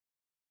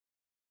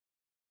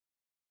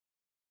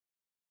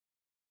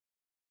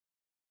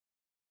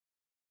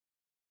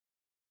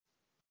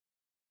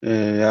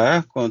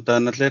Jæja, góðan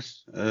daginn allir.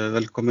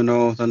 Velkomin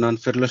á þennan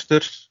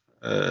fyrirlestur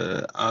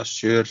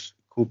Azure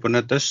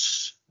Kubernetes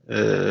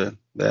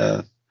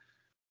með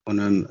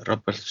honum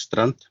Roberth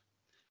Strand.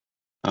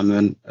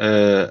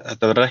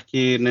 Þetta verður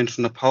ekki neins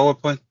svona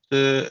PowerPoint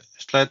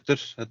slætur,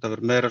 þetta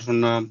verður meira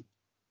svona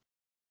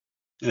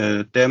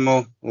demo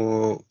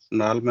og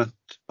svona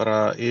almennt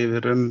bara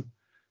yfir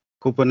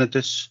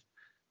Kubernetes.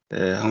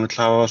 Hann vil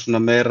hafa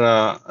svona meira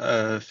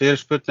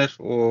fyrirspurnir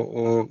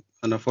og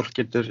þannig að fólk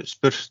getur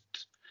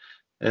spurt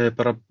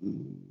bara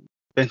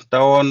beint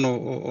á hann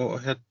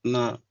og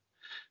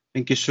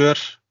fengi svör.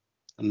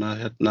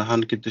 Þannig að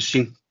hann getur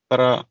sýnt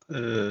bara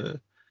hvað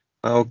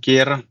á að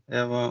gera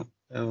ef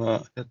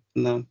þið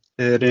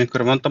eru í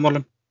einhverjum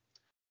vandamálum.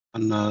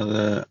 Þannig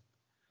að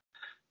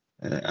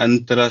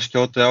endilega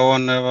skjótið á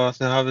hann ef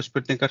þið hafið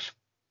spurningar.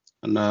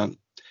 Þannig að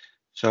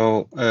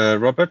so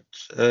Robert,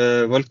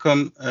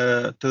 welcome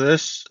to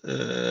this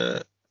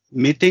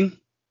meeting,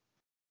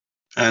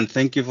 and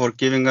thank you for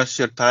giving us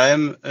your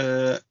time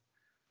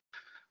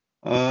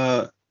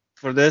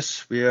for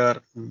this. We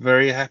are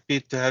very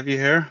happy to have you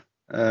here.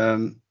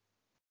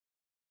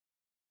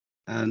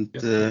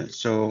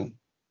 So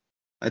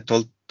I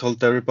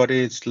told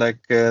everybody it's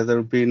like there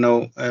will be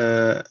no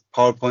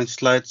PowerPoint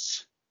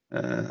slides,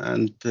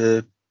 and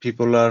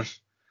people are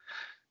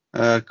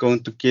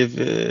going to give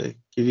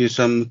you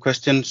some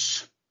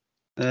questions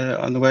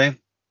on the way.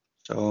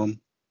 So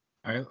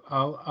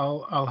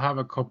I'll have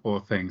a couple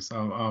of things.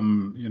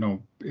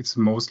 It's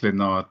mostly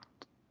not,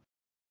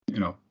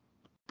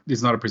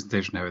 it's not a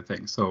presentation heavy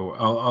thing. So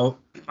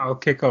I'll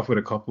kick off with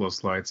a couple of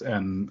slides,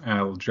 and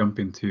I'll jump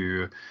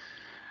into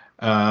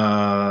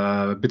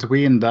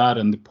between that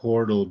and the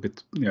portal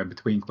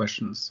between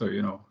questions.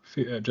 So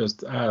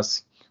just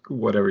ask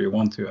whatever you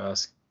want to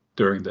ask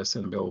during this,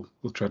 and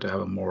we'll try to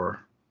have a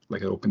more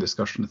like an open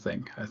discussion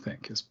thing, I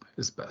think is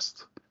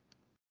best.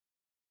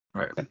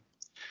 Right. Okay.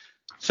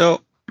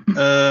 So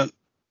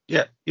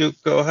yeah, you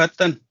go ahead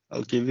then.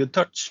 I'll give you a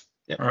touch.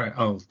 Yeah. All right.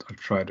 I'll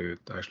try to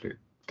actually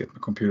get my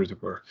computer to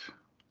work.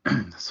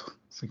 So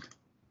it's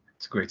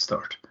a great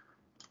start.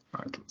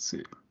 All right. Let's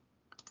see.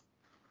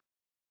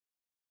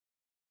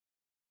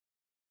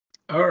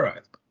 All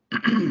right.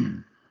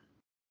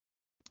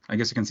 I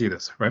guess you can see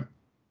this, right?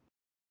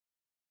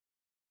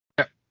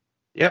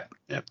 Yep.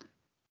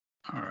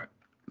 All right.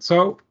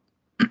 So,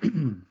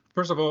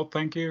 first of all,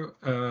 thank you.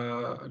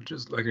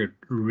 Just like a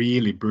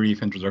really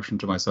brief introduction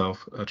to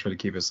myself. I'll try to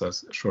keep it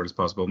as short as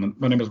possible.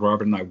 My name is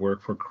Robert, and I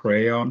work for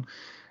Crayon.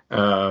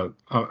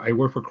 I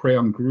work for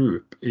Crayon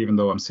Group, even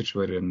though I'm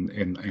situated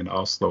in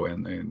Oslo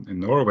and in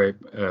Norway.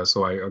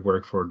 So I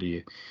work for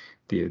with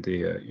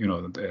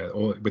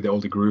all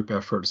the group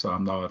effort. So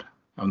I'm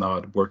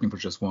not working for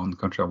just one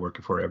country. I'm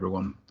working for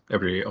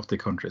every of the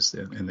countries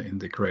in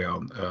the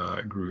Crayon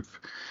group.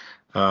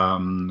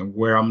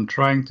 Where I'm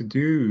trying to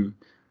do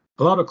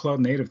a lot of cloud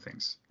native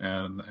things,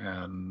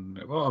 and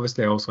well,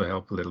 obviously I also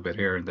help a little bit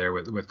here and there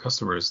with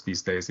customers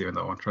these days, even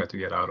though I'm trying to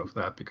get out of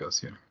that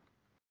because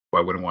I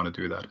wouldn't want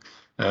to do that.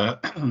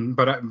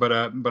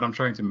 But I'm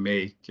trying to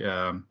make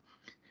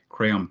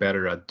Crayon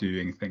better at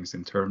doing things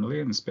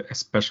internally, and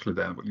especially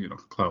then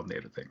cloud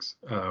native things.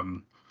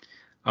 I'm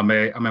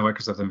a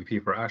Microsoft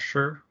MVP for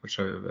Azure, which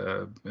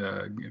I've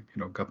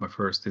got my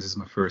first. This is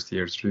my first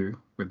year through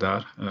with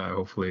that.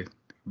 Hopefully.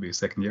 Be a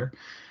second year,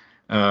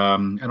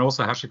 and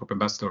also HashiCorp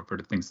ambassador for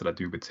the things that I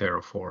do with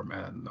Terraform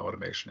and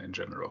automation in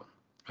general.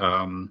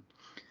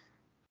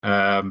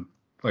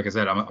 Like I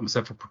said, I'm a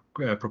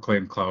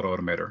self-proclaimed cloud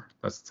automator.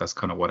 That's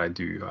kind of what I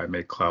do. I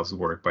make clouds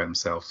work by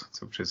themselves,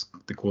 which is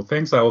the cool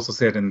things. I also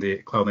sit in the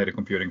Cloud Native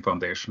Computing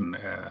Foundation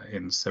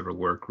in several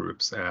work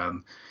groups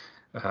and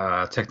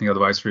technical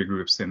advisory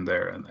groups in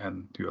there,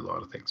 and do a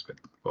lot of things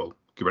with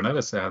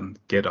Kubernetes and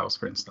GitOps,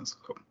 for instance.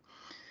 So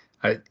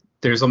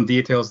there's some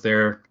details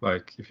there,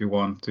 like if you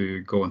want to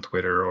go on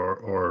Twitter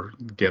or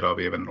GitHub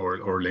even or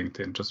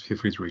LinkedIn, just feel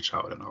free to reach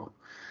out and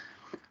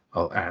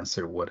I'll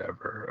answer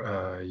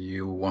whatever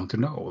you want to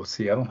know. Let's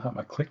see, I don't have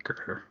my clicker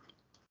here,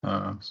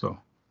 so I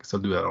guess I'll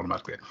do that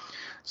automatically.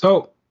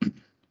 So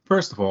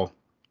first of all,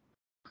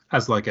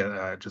 as like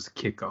just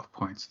kickoff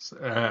points,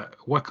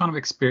 what kind of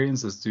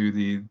experiences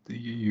do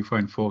you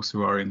find folks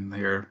who are in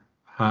here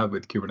have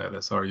with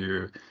Kubernetes? Are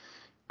you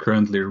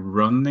currently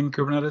running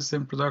Kubernetes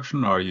in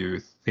production? Are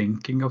you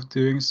thinking of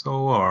doing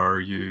so?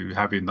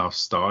 Have you not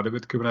started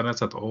with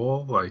Kubernetes at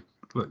all? Like,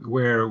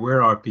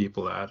 where are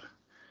people at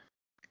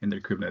in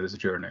their Kubernetes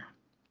journey?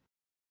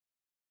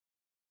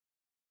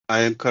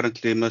 I am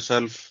currently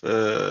myself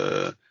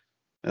in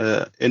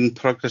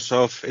progress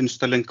of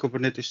installing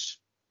Kubernetes,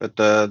 but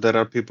there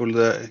are people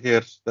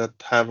here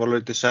that have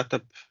already set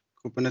up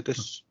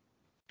Kubernetes.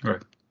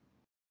 Right.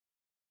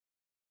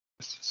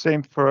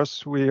 Same for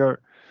us. We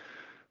are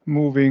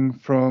moving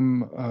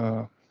from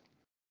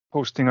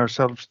hosting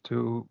ourselves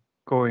to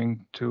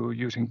going to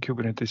using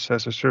Kubernetes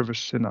as a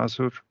service in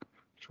Azure.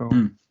 So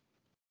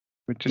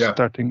we're just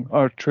starting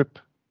our trip.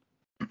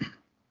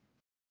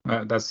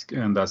 That's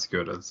good.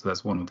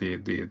 That's one of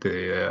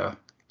the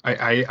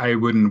I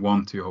wouldn't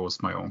want to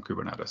host my own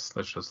Kubernetes.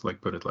 Let's just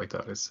like put it like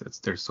that.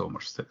 There's so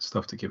much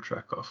stuff to keep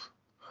track of.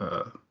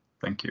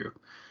 Thank you.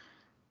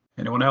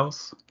 Anyone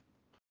else?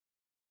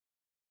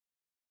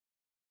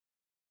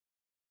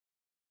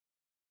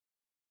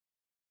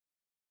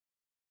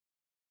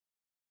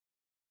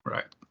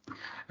 Right.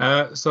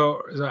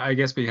 So I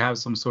guess we have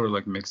some sort of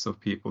like mix of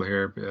people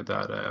here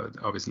that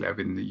obviously have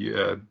been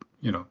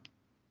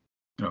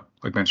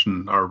like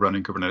mentioned, are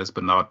running Kubernetes,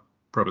 but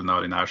probably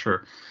not in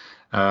Azure.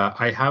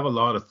 I have a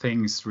lot of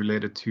things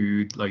related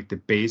to like the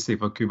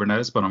basic of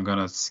Kubernetes, but I'm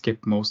gonna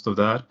skip most of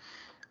that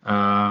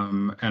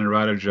and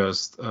rather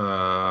just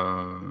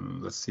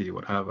let's see,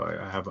 what have I?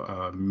 I have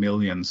a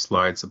million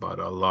slides about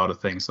a lot of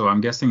things. So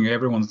I'm guessing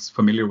everyone's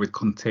familiar with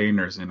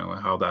containers,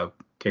 how that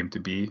came to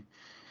be.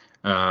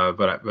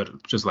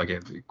 But just like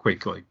a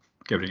quick, like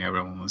getting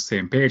everyone on the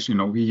same page,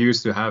 we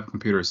used to have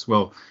computers.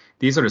 Well,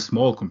 these are the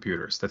small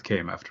computers that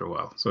came after a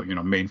while. So,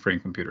 mainframe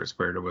computers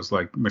where there was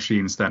like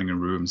machines standing in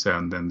rooms,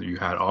 and then you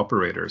had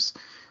operators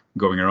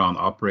going around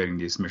operating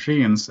these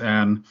machines.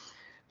 And,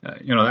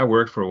 that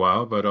worked for a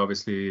while. But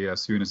obviously,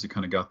 as soon as you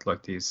kind of got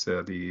like these,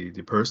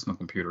 the personal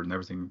computer and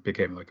everything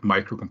became like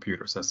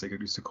microcomputers, as they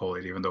used to call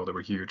it, even though they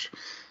were huge.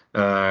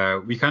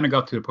 We kind of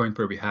got to the point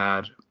where we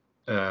had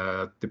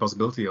the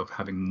possibility of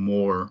having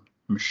more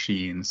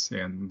machines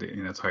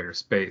in a tighter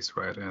space,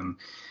 right? And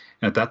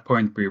at that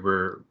point, we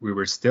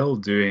were still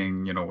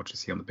doing, what you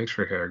see on the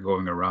picture here,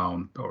 going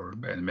around,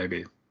 and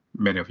maybe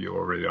many of you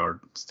already are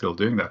still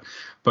doing that,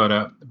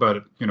 but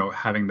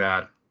having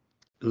that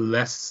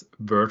less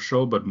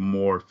virtual but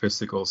more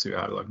physical. So you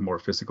had like more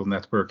physical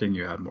networking,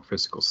 you had more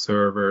physical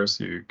servers.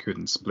 You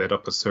couldn't split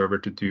up a server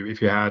to do,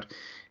 if you had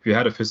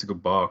a physical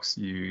box,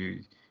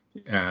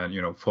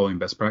 following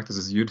best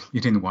practices, you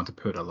didn't want to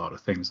put a lot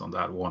of things on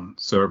that one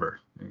server.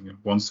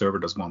 One server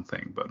does one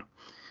thing, but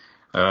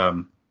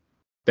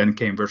then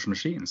came virtual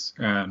machines,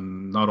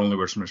 and not only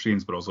virtual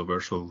machines, but also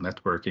virtual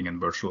networking and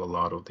virtual, a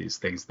lot of these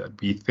things that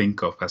we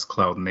think of as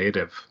cloud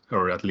native,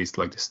 or at least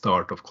like the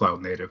start of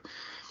cloud native.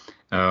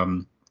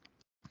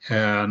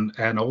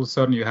 And all of a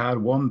sudden you had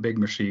one big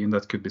machine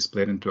that could be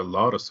split into a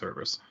lot of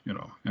servers, and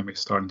we're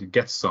starting to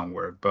get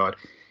somewhere. But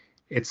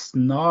it's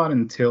not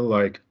until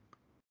like,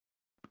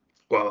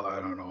 well,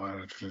 I don't know,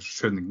 I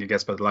shouldn't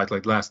guess, but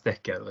like last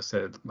decade, let's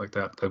say it like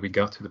that we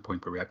got to the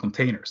point where we had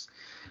containers.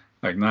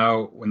 Like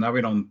now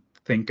we don't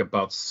think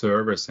about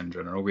servers in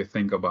general, we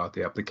think about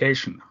the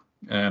application.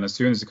 And as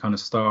soon as you kind of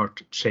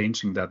start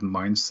changing that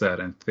mindset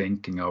and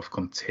thinking of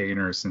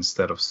containers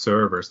instead of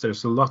servers,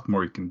 there's a lot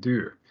more you can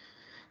do.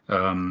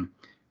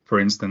 For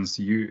instance,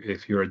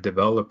 if you're a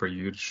developer,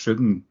 you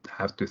shouldn't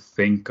have to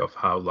think of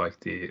how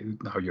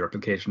your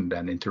application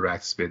then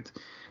interacts with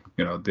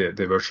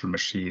the virtual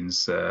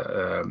machines,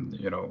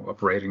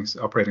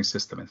 operating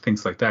system and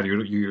things like that.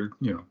 You're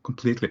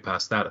completely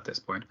past that at this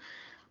point.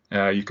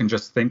 You can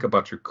just think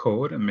about your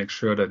code and make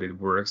sure that it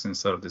works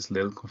inside of this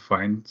little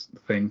confined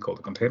thing called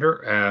a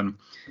container. And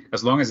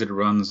as long as it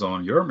runs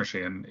on your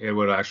machine, it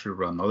will actually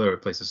run other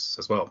places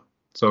as well.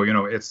 So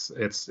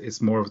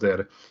it's more of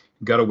that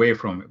got away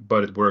from it,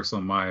 but it works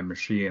on my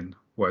machine.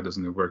 Why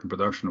doesn't it work in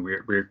production?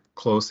 We're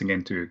closing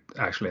into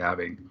actually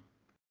having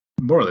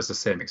more or less the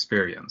same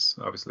experience,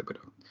 obviously with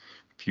a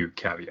few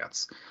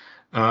caveats.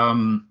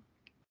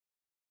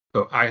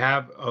 So I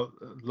have a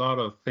lot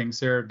of things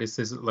here. This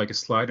is like a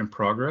slide in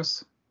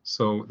progress.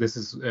 So this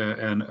is,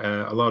 and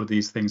a lot of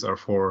these things are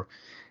for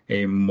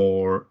a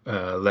more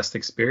less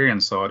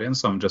experienced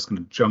audience. So I'm just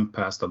going to jump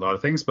past a lot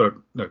of things, but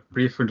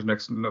brief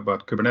introduction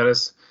about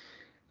Kubernetes.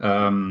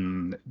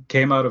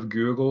 Came out of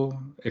Google.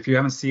 If you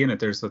haven't seen it,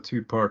 there's a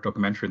 2-part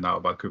documentary now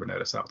about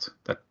Kubernetes out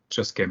that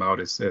just came out.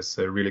 It's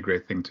a really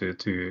great thing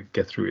to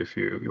get through if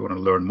you want to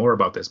learn more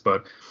about this.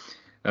 But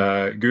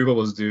Google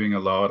was doing a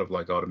lot of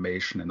like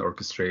automation and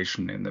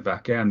orchestration in the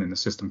back end in a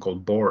system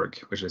called Borg,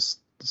 which is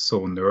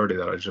so nerdy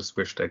that I just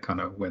wish they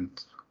kind of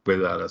went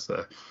with that as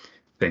a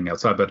thing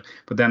outside. But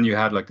then you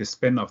had like this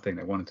spin-off thing.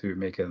 They wanted to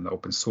make an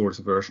open source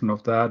version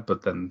of that,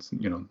 but then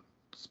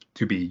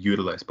to be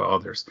utilized by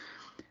others.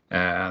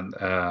 And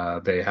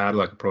they had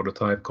like a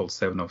prototype called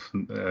 7 of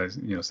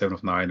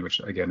 9, which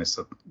again is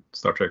a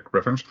Star Trek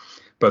reference.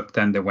 But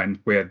then they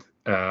went with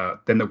the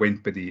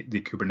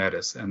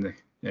Kubernetes, and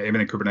even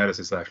the Kubernetes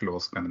is actually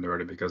also kind of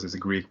nerdy because it's a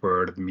Greek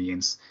word that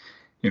means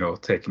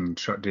taking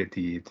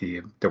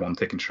the one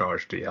taking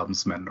charge, the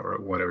helmsman or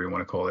whatever you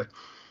want to call it,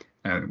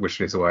 and which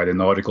is why the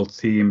nautical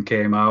team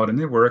came out, and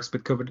it works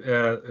with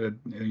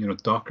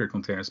Docker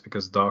containers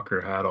because Docker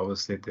had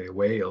obviously the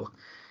whale.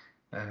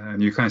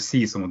 And you kind of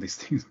see some of these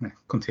things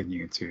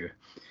continuing to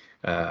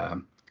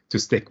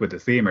stick with the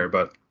theme here.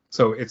 But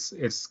so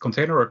it's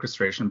container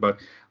orchestration, but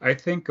I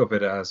think of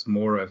it as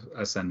more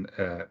as an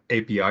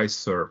API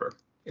server.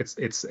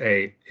 It's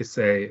a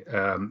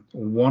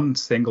one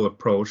single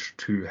approach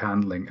to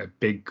handling a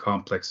big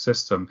complex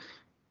system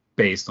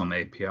based on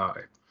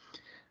API.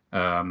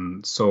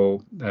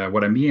 So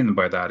what I mean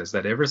by that is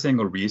that every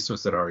single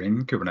resource that are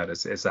in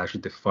Kubernetes is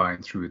actually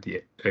defined through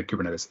the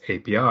Kubernetes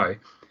API,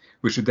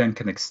 which you then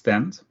can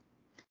extend.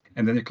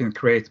 and then you can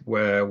create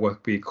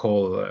what we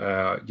call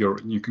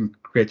you can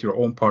create your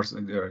own parts,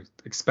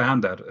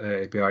 expand that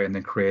API, and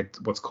then create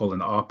what's called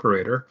an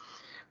operator,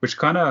 which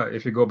kind of,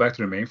 if you go back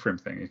to the mainframe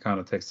thing, it kind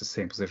of takes the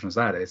same position as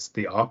that. It's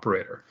the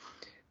operator,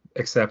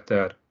 except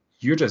that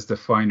you just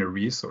define a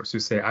resource. You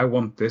say, I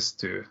want this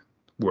to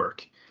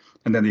work,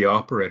 and then the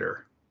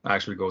operator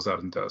actually goes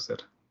out and does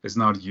it. It's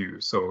not you,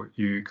 so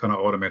you kind of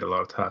automate a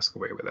lot of tasks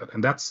away with it,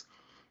 and that's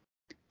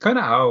kind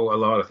of how a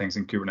lot of things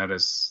in the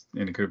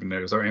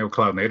Kubernetes or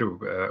cloud native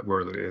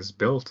world is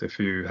built. If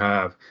you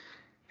have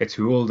a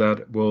tool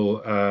that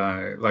will,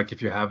 like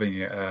if you're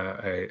having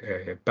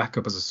a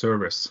backup as a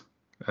service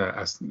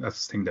as the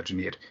thing that you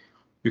need,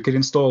 you could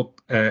install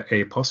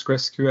a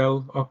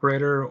PostgreSQL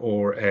operator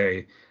or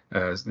a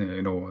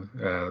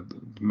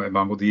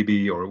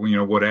MongoDB or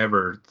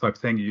whatever type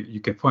thing. You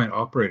can find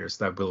operators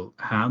that will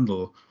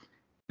handle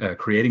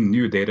creating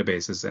new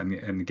databases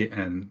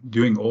and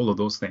doing all of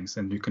those things,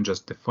 and you can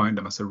just define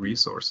them as a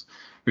resource,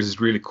 which is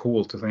really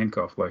cool to think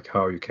of, like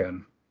how you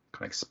can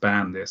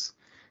expand this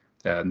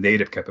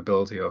native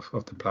capability of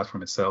the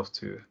platform itself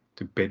to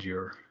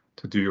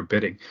do your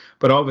bidding.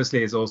 But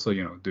obviously, it's also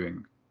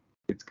doing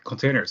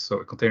containers.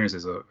 So containers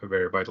is a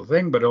very vital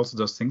thing, but it also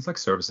does things like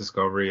service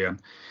discovery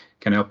and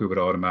can help you with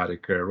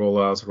automatic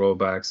rollouts,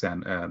 rollbacks,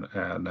 and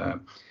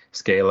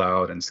scale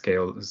out and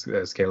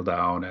scale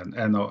down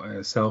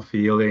and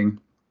self-healing.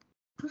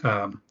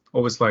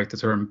 Always like the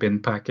term bin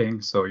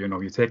packing. So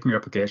you're taking your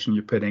application,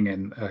 you're putting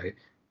in a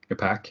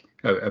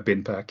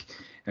bin pack,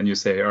 and you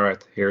say, all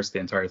right, here's the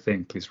entire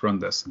thing, please run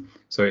this.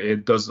 So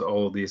it does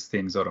all these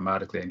things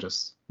automatically and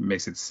just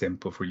makes it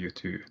simple for you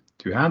to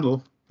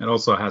handle. It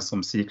also has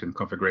some secret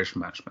configuration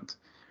management.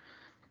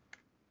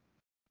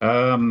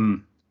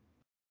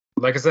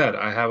 Like I said,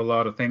 I have a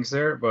lot of things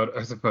there, but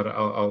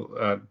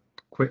I'll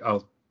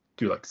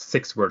do like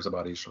 6 words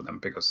about each of them,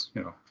 because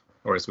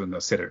or else we're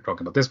gonna sit here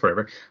talking about this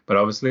forever. But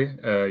obviously,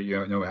 we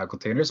have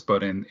containers,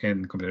 but in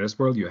Kubernetes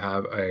world, you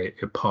have a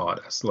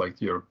pod as like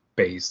your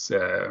base,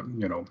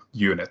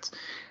 unit,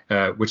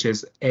 which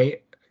is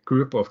a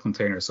group of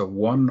containers, so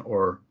one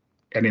or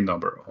any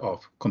number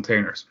of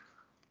containers.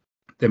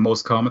 The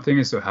most common thing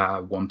is to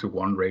have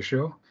 1-to-1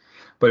 ratio,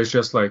 but it's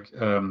just like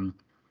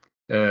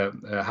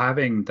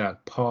having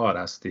that pod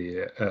as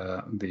the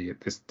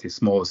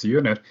smallest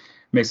unit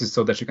makes it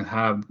so that you can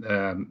have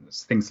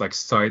things like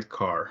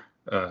sidecar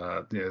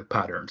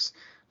patterns.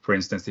 For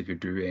instance, if you're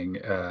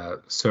doing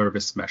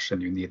service mesh and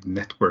you need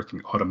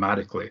networking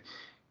automatically,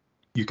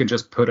 you can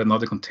just put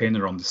another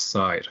container on the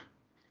side,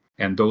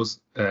 and those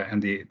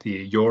and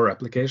your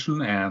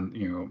application and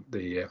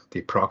the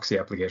proxy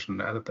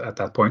application at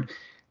that point,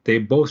 they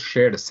both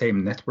share the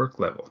same network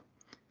level.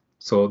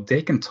 So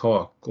they can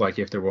talk like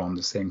if they were on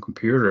the same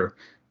computer,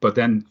 but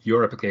then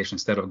your application,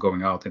 instead of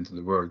going out into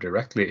the world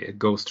directly, it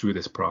goes through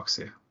this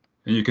proxy.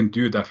 And you can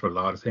do that for a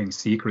lot of things,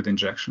 secret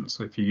injection.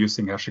 So if you're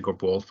using HashiCorp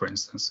Vault, for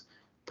instance,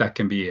 that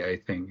can be a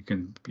thing.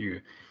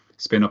 You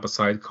spin up a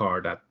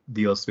sidecar that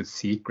deals with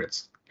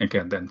secrets and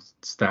can then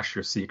stash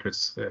your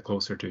secrets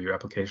closer to your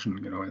application,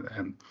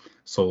 and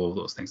solve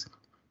those things.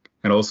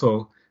 And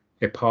also,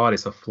 a pod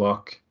is a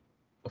flock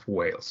of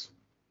whales.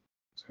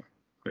 So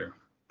we're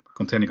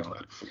continuing on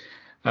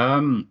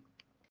that.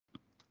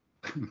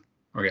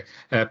 Okay,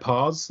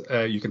 pods,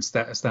 you can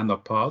stand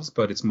up pods,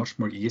 but it's much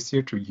more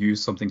easier to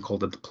use something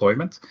called a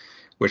deployment,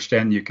 which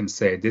then you can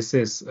say,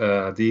 these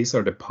are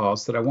the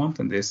pods that I want,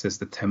 and this is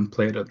the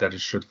template that it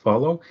should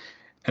follow,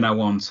 and I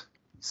want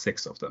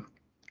 6 of them.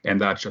 And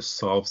that just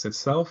solves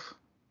itself.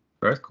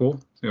 Right,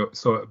 cool.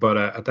 But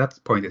at that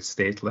point, it's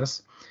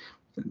stateless.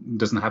 It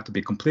doesn't have to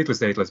be completely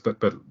stateless,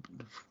 but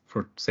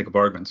for sake of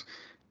argument,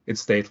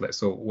 it's stateless.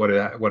 So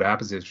what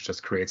happens is it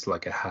just creates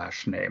like a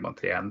hash name at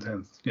the end,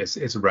 and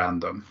it's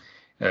random.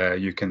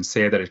 You can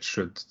say that it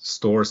should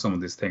store some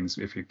of these things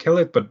if you kill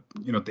it, but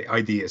the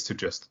idea is to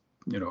just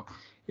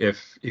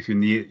if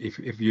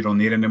you don't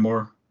need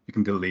anymore, you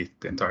can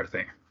delete the entire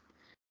thing.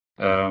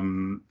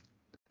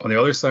 On the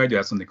other side, you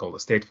have something called a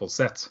stateful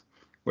set,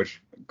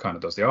 which kind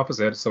of does the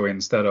opposite. So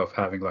instead of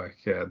having like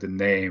the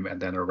name and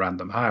then a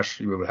random hash,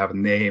 you will have a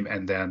name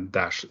and then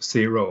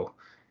 -0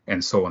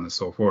 and so on and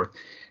so forth.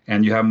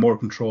 And you have more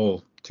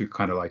control to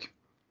kind of like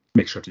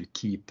make sure to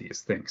keep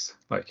these things.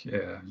 Like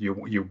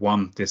you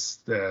want these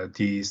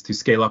to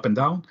scale up and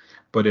down,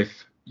 but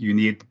if you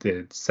need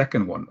the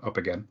second one up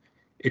again,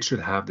 it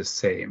should have the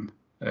same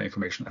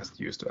information as it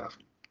used to have.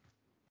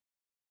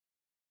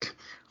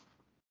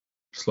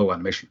 Slow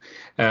animation.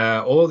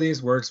 All of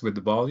these works with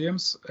the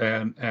volumes,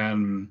 and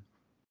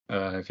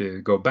if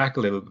you go back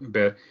a little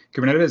bit,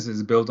 Kubernetes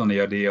is built on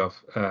the idea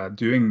of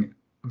doing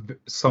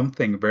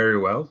something very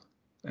well,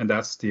 and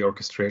that's the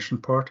orchestration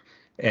part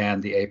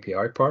and the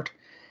API part,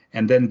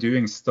 and then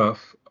doing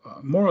stuff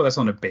more or less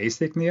on a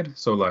basic need,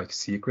 so like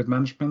secret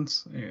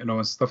management,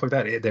 and stuff like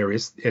that. It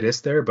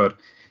is there, but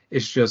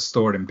it's just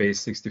stored in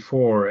base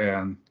 64,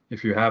 and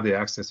if you have the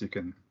access, you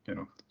can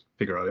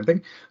figure out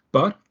anything.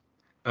 But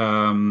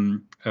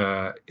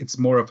it's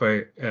more of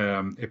a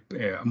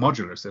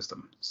modular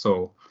system.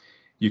 So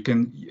You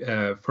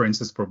can, for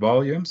instance, for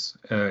volumes,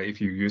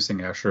 if you're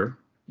using Azure,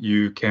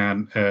 you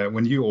can,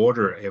 when you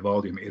order a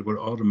volume, it will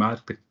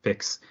automatically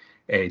fix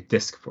a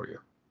disk for you.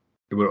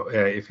 It will,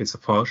 if it's a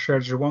file share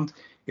you want,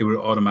 it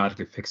will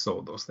automatically fix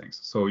all those things.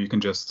 So you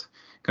can just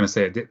kind of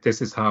say,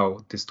 this is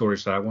how the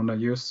storage that I want to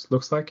use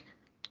looks like,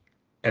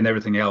 and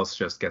everything else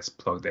just gets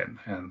plugged in.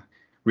 And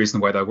reason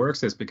why that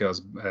works is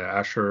because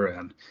Azure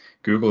and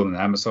Google and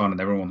Amazon and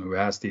everyone who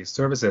has these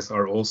services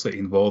are also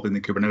involved in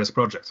the Kubernetes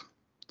project.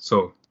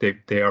 So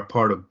they are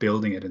part of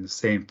building it in the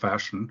same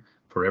fashion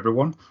for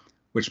everyone,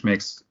 which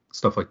makes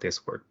stuff like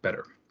this work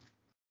better.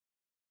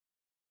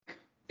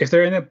 If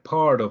there are any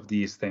part of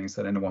these things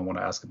that anyone want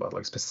to ask about,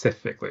 like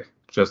specifically,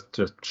 just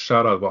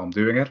shout out while I'm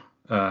doing it,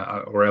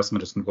 or else I'm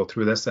just going to go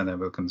through this and then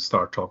we can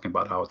start talking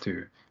about how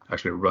to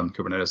actually run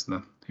Kubernetes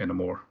in a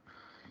more,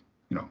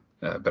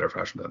 better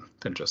fashion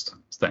than just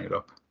standing it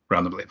up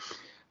randomly.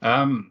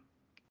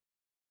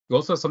 We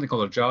also have something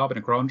called a job and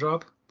a cron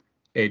job.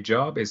 A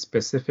job is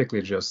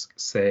specifically just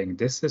saying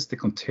this is the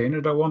container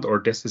that I want, or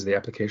this is the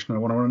application I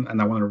want to run, and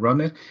I want to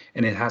run it,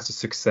 and it has a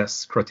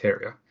success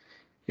criteria.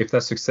 If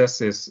that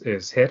success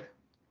is hit,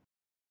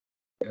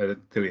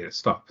 delete it,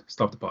 stop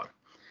the pod.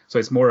 So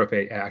it's more of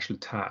a actual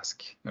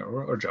task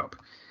or job.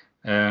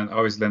 And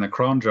obviously then a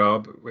cron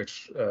job,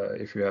 which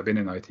if you have been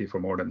in IT for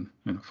more than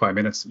 5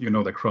 minutes, you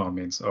know that cron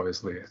means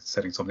obviously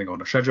setting something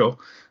on a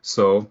schedule.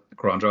 So a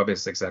cron job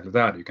is exactly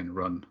that. You can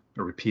run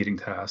a repeating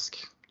task,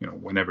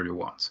 whenever you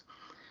want.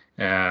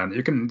 And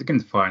you can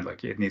define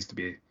like it needs to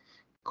be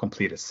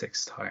completed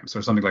 6 times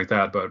or something like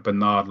that, but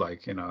not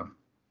like in a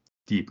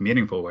deep,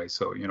 meaningful way.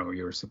 So,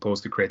 you're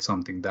supposed to create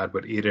something that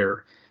would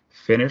either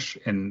finish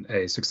in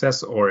a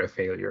success or a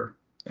failure.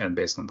 And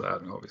based on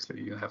that,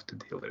 obviously, you have to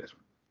deal with it.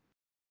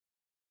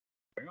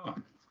 Going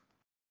on.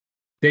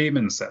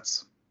 Daemon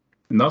sets.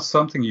 Not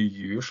something you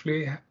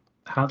usually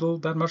handle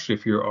that much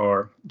if you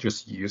are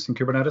just using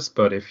Kubernetes,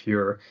 but if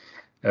you're,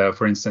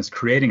 for instance,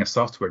 creating a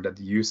software that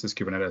uses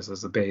Kubernetes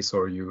as a base,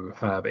 or you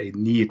have a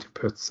need to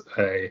put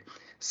a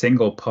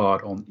single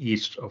pod on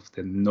each of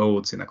the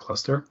nodes in a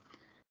cluster,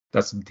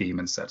 that's a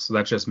daemon set. So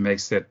that just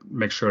makes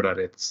sure that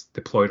it's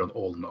deployed on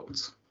all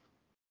nodes.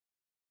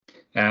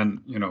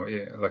 And,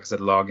 like I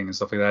said, logging and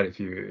stuff like that, if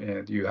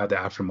you have the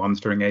Azure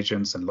monitoring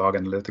agents and log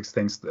analytics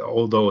things,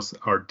 all those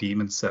are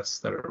daemon sets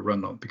that are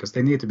run on, because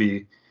they need to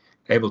be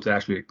able to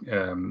actually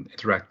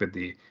interact with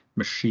the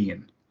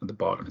machine at the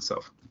bottom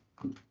itself.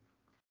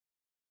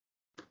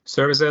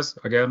 Services,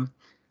 again,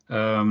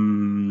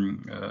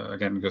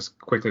 just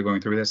quickly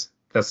going through this,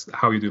 that's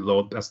how you do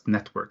load, that's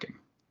networking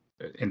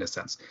in a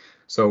sense.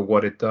 So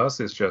what it does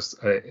is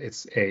just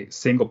it's a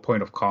single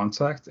point of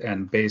contact,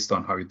 and based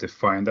on how you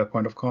define that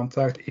point of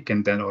contact, it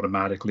can then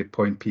automatically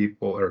point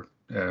people or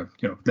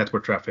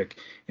network traffic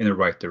in the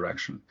right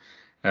direction.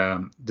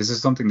 This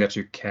is something that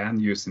you can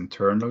use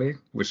internally,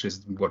 which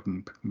is what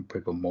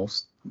people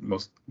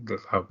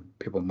how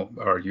people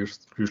are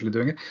usually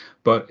doing it.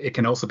 But it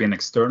can also be an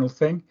external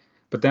thing.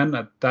 But then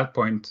at that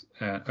point,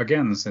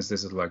 again, since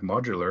this is like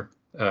modular,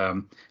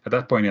 at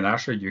that point in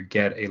Azure, you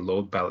get a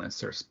load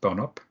balancer spun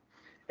up,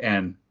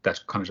 and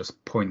that kind of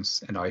just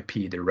points an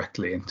IP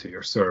directly into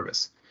your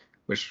service,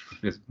 which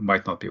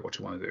might not be what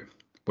you want to do.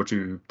 What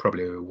you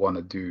probably want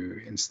to do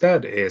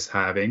instead is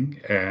having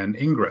an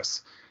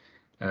ingress.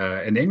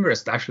 An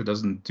ingress actually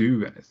doesn't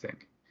do anything.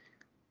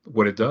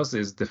 What it does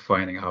is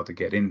defining how to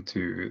get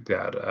into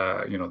that,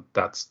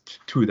 that's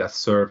to that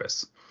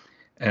service.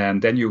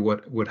 And then you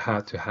would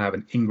have to have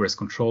an ingress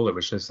controller,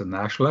 which is an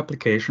actual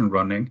application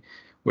running,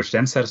 which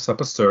then sets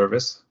up a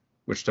service,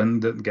 which then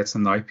gets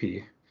an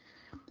IP.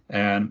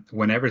 And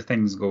whenever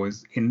things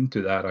goes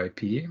into that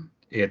IP,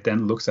 it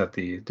then looks at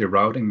the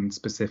routing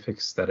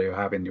specifics that you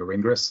have in your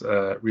ingress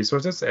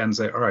resources and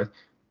say, all right,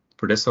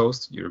 for this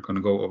host, you're going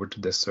to go over to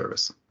this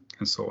service,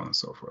 and so on and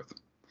so forth.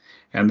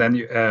 And then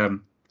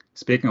you,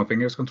 speaking of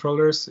ingress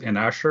controllers in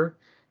Azure,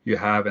 you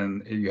have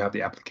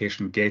the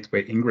application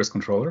gateway ingress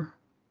controller,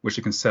 which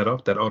you can set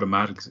up that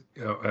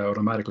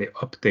automatically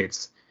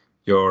updates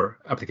your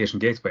application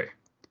gateway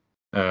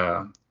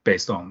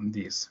based on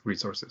these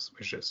resources,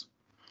 which is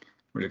a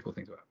really cool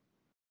thing to have.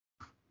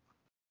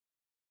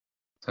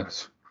 So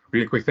that's a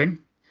really quick thing.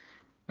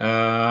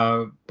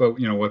 But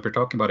what we're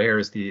talking about here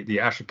is the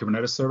Azure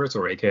Kubernetes service,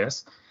 or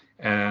AKS,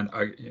 and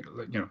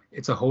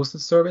it's a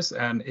hosted service.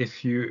 And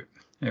if you,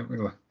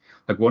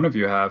 like one of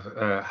you have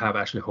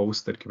actually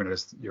hosted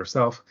Kubernetes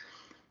yourself,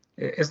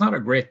 it's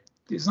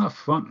not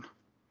fun,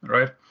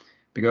 right?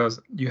 Because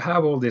you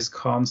have all these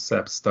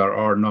concepts that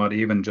are not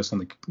even just on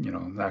the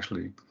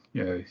actually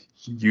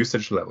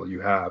usage level.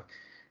 You have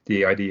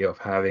the idea of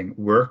having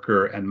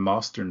worker and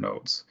master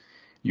nodes.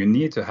 You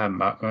need to have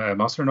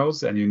master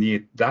nodes, and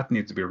that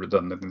needs to be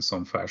redundant in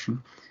some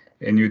fashion.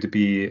 And you need to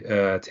be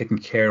taking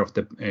care of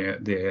the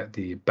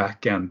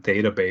backend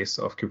database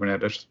of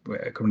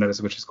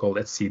Kubernetes, which is called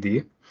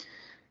etcd.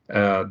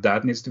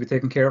 That needs to be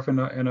taken care of in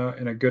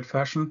a good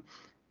fashion.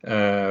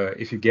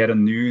 If you get a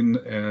new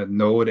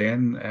node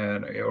in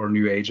or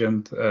new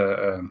agent,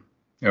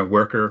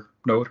 worker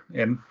node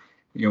in,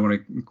 you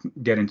want to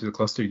get into the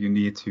cluster, you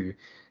need to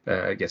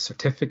get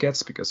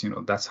certificates, because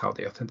that's how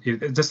they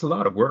authenticate. It's just a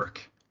lot of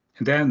work.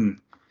 And then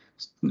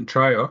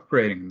try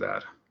upgrading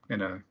that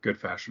in a good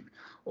fashion.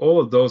 All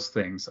of those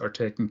things are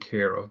taken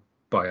care of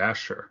by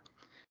Azure.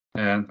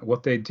 And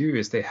what they do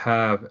is they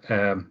have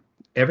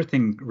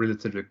everything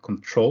related to the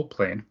control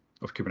plane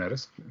of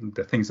Kubernetes,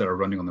 the things that are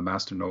running on the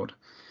master node.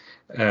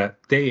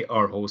 They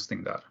are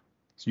hosting that.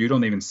 So you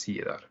don't even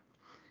see that.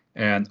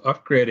 And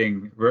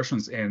upgrading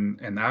versions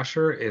in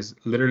Azure is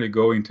literally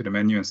going to the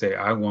menu and say,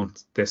 I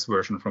want this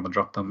version from a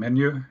drop-down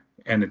menu,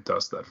 and it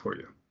does that for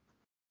you.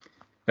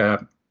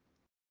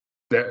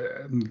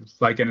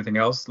 Like anything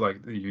else,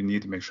 like you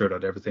need to make sure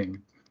that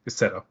everything is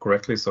set up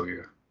correctly so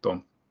you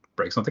don't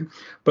break something.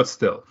 But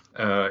still,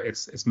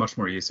 it's much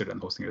more easier than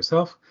hosting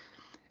yourself.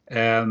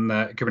 And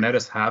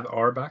Kubernetes have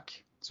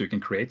RBAC, so you can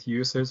create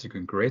users, you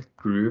can create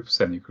groups,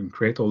 and you can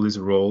create all these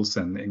roles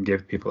and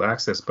give people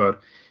access.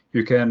 But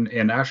you can,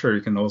 in Azure,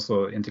 you can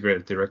also integrate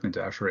it directly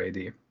into Azure AD.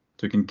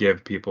 So you can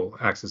give people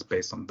access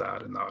based on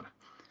that and not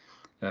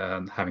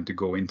having to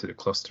go into the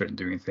cluster and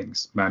doing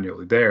things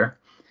manually there.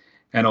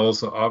 And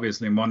also,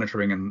 obviously,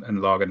 monitoring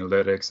and log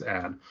analytics,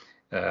 and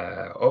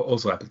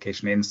also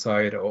application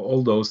insight,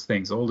 all those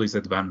things, all these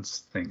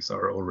advanced things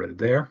are already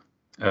there.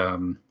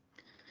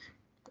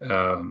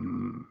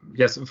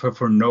 Yes,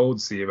 for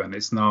nodes even,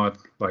 it's not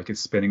like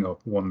it's spinning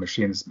up one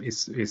machine.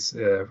 It's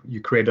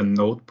you create a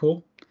node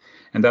pool,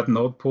 and that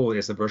node pool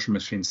is a virtual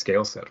machine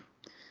scale set.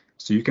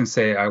 So you can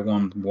say, I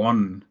want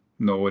one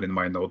node in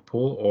my node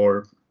pool,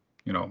 or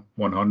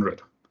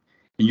 100,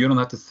 and you don't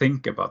have to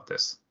think about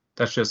this.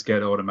 That's just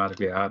get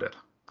automatically added.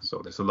 So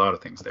there's a lot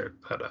of things there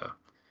that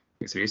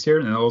makes it easier,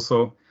 and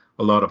also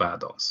a lot of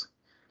add-ons.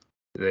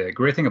 The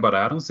great thing about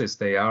add-ons is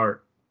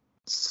there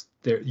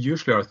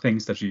usually are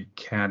things that you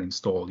can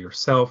install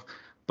yourself,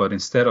 but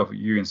instead of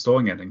you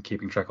installing it and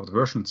keeping track of the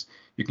versions,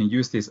 you can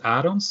use these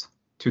add-ons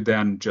to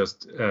then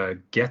just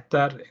get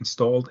that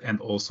installed and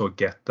also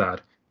get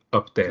that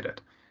updated.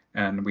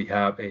 And we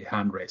have a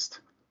hand raised.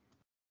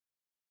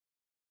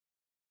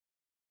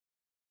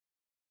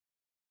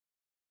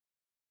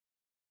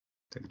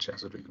 Take a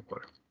chance of drinking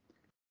water.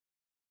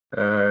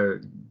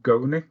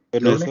 Goni?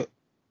 Bara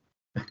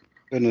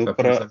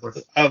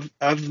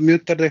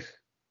afmjútar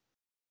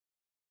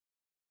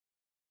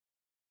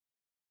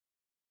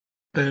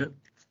þig.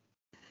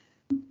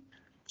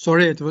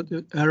 Sorry, it was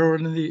an error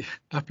in the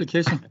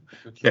application.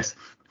 Yes.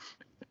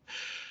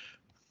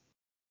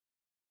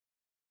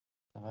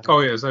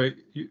 Oh, yeah. So,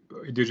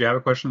 did you have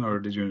a question, or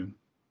did you?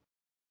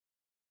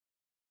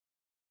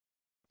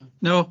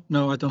 No,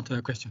 I don't have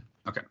a question.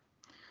 Okay.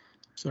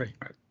 Sorry.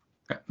 Right.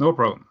 Yeah, no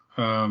problem.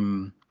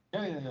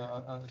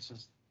 It's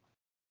just.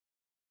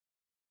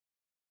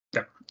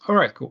 Yeah. All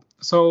right. Cool.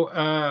 So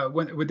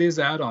with these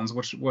add-ons,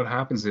 what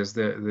happens is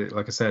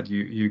like I said,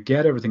 you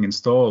get everything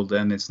installed,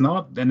 and it's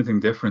not anything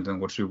different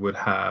than what you would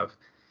have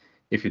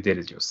if you did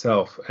it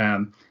yourself.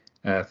 And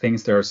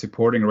things they are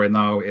supporting right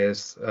now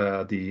is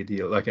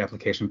the like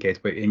application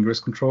gateway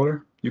ingress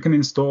controller. You can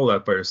install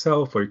that by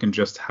yourself, or you can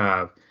just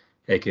have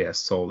AKS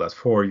solve that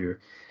for you.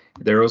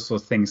 There are also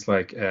things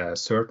like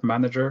Cert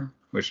Manager,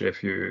 which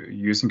if you're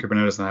using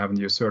Kubernetes and haven't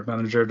used Cert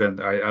Manager,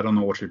 then I don't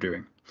know what you're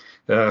doing.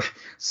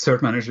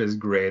 Cert Manager is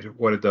great.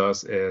 What it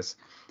does is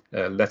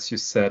lets you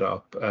set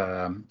up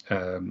a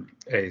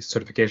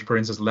certification, for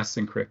instance, Let's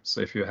Encrypt.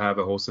 So if you have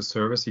a hosted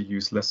service, you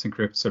use Let's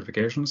Encrypt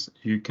certifications,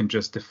 you can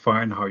just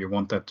define how you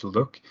want that to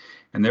look.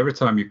 And every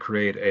time you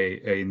create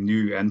a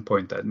new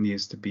endpoint that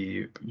needs to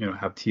be,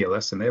 have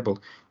TLS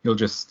enabled, you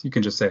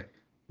can just say,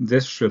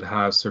 this should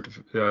have a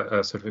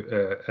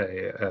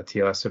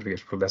TLS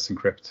certification for Let's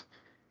Encrypt.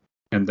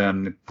 And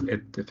then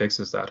it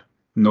fixes that.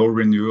 No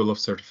renewal of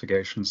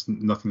certifications,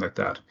 nothing like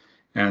that.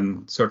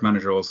 And Cert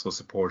Manager also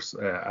supports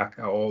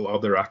all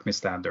other ACME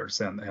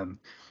standards and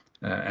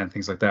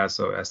things like that.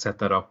 So I set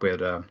that up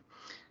with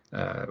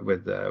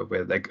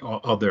like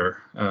other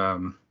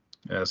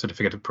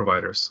certificate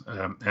providers,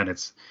 and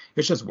it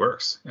just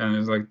works. And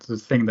it's like the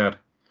thing that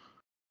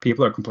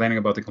people are complaining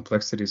about, the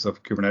complexities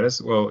of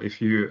Kubernetes. Well,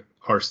 if you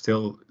are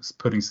still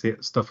putting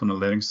stuff on a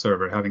Linux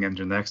server, having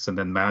Nginx, and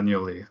then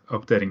manually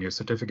updating your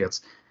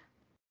certificates,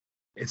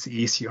 it's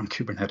easier on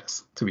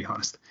Kubernetes, to be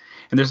honest.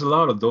 And there's a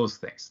lot of those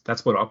things.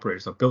 That's what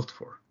operators are built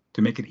for,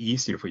 to make it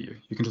easier for you.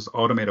 You can just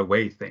automate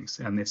away things,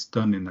 and it's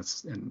done in a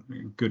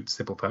good,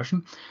 simple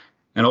fashion.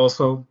 And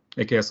also,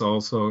 AKS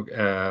also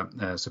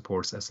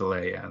supports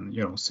SLA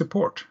and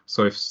support.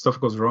 So if stuff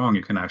goes wrong,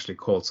 you can actually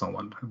call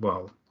someone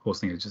while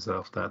hosting it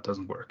yourself. That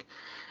doesn't work.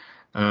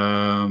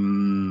 I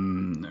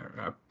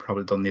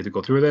probably don't need to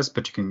go through this,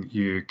 but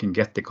you can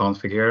get the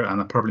config here,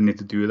 and I probably need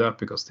to do that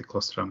because the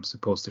cluster I'm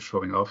supposed to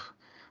showing off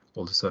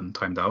all of a sudden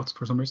timed out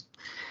for some reason.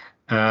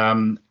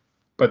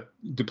 But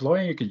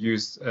deploying, you could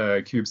use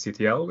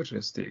kubectl, which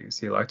is the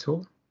CLI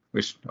tool,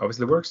 which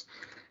obviously works.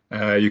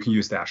 You can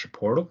use the Azure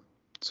portal,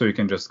 so you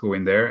can just go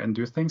in there and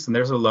do things. And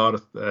there's a lot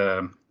of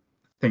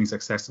things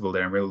accessible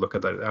there, and we'll look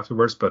at that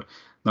afterwards, but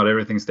not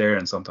everything's there,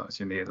 and sometimes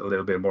you need a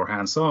little bit more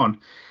hands-on.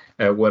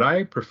 What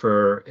I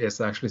prefer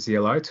is actually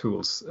CLI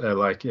tools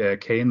like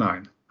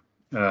K9,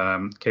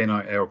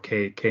 K9 or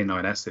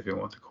K9S if you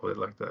want to call it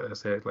like that.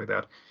 Say it like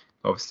that.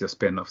 Obviously, a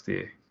spin of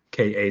the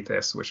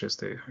K8S, which is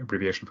the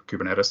abbreviation for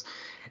Kubernetes,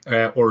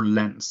 or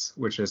Lens,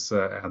 which is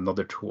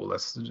another tool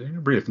that's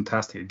really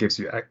fantastic. It gives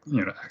you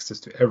access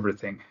to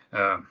everything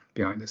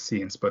behind the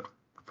scenes, but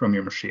from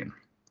your machine.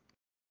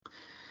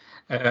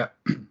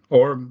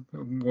 Or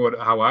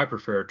how I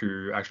prefer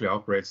to actually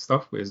operate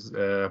stuff is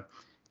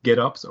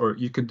GitOps, or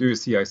you could do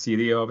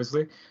CI/CD,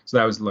 obviously. So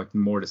that was like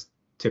more the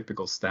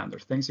typical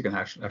standard things. You can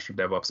Azure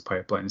DevOps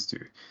pipelines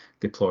to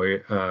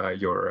deploy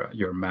your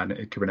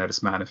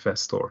Kubernetes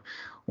manifest, or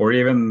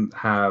even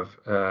have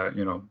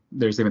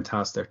there's even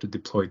tasks there to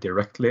deploy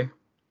directly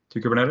to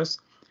Kubernetes,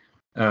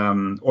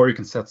 or you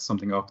can set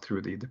something up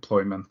through the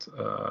deployment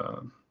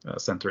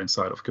center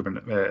inside of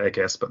Kubernetes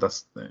AKS, but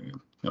that's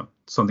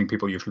something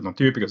people usually don't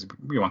do because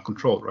we want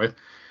control, right?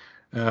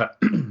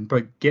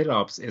 But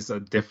GitOps is a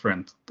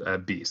different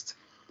beast.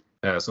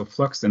 So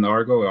Flux and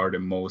Argo are the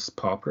most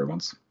popular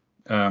ones.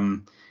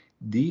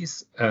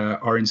 These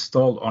are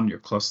installed on your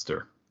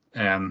cluster,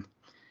 and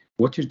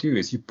what you do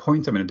is you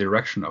point them in the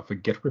direction of a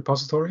Git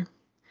repository,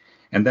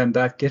 and then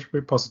that Git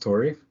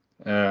repository,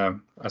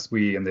 as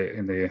we in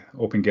the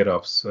Open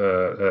GitOps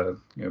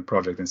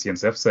project in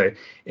CNCF say,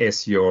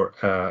 is your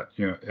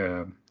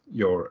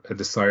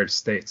desired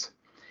state.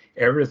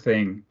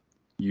 Everything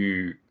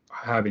you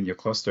have in your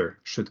cluster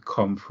should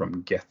come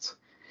from Git,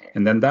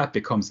 and then that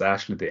becomes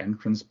actually the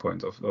entrance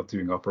point of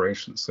doing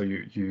operations. So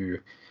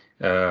you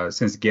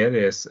since Git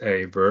is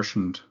a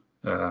versioned,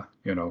 call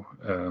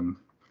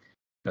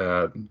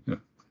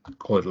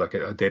it like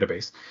a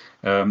database.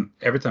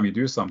 Every time you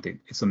do something,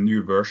 it's a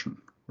new version,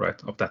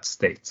 right, of that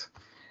state,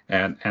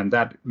 and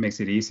that makes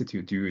it easy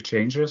to do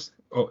changes.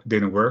 Oh,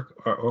 didn't work.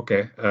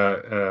 Okay,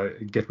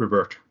 Git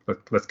revert.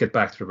 Let's get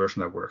back to the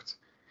version that worked,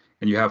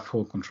 and you have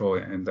full control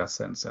in that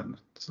sense. And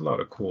there's a lot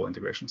of cool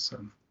integrations.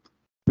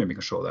 Maybe we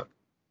can show that.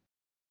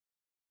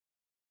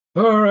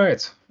 All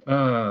right.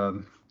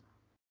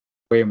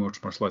 Way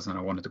much more slides than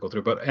I wanted to go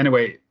through, but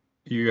anyway,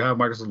 you have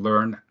Microsoft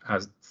Learn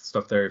has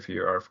stuff there if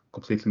you are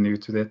completely new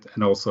to it,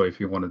 and also if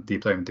you want to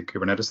deep dive into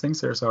Kubernetes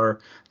things, there are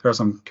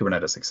some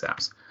Kubernetes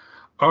exams.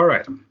 All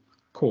right,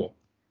 cool.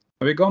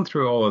 We've gone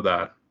through all of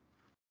that.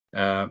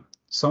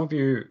 Some of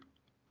you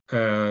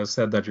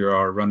said that you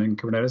are running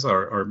Kubernetes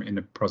or are in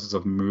the process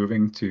of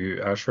moving to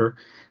Azure.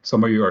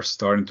 Some of you are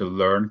starting to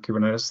learn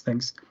Kubernetes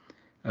things.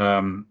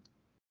 Olaf.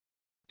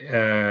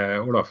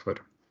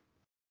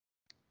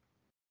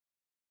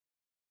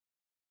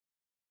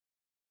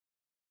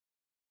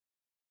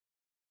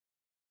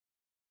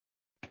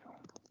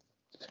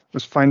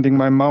 Was finding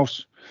my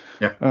mouse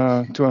to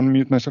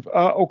unmute myself.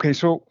 Okay,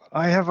 so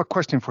I have a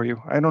question for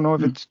you. I don't know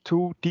if it's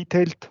too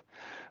detailed,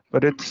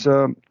 but it's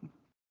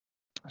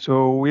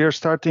so we are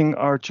starting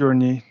our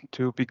journey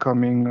to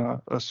becoming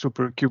a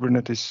super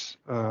Kubernetes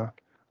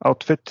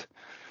outfit.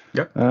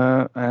 Yep.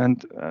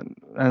 And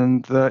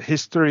the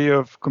history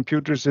of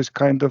computers is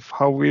kind of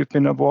how we've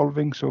been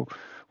evolving. So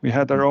we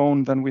had our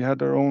own, then we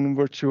had our own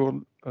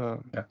virtual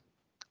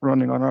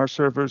running on our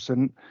servers,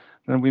 and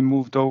then we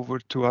moved over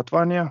to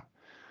Advania.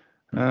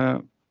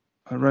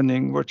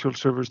 Running virtual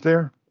servers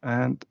there,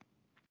 and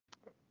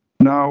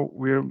now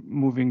we're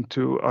moving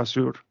to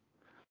Azure,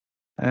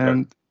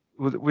 and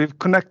we've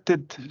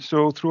connected.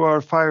 So through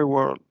our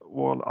firewall,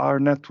 our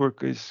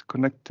network is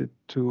connected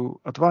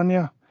to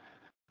Advania,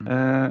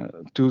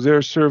 to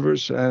their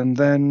servers, and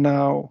then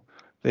now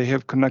they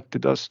have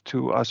connected us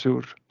to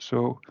Azure.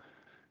 So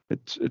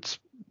it's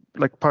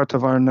like part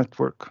of our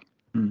network.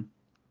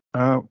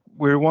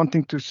 We're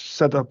wanting to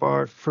set up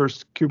our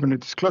first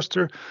Kubernetes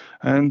cluster,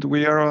 and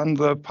we are on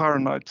the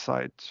paranoid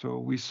side. So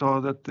we saw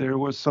that there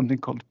was something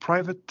called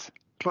private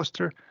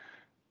cluster,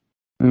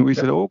 and we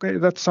said, okay,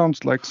 that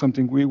sounds like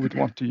something we would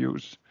want to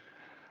use,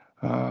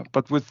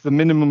 but with the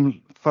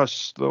minimum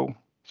fuss, though.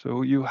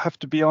 So you have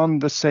to be on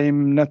the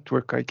same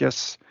network, I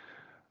guess,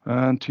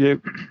 to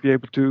be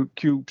able to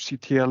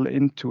kubectl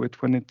into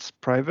it when it's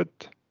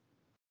private.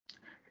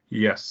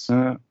 Yes.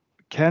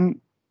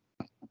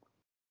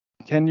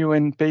 Can you,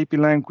 in baby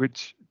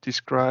language,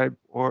 describe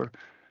or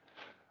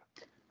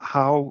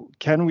how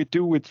can we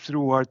do it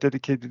through our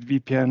dedicated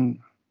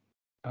VPN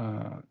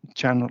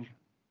channel?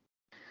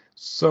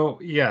 So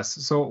yes,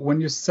 so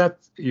when you set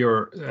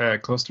your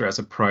cluster as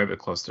a private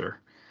cluster,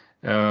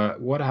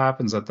 what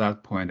happens at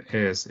that point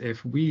is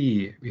if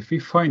we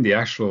find the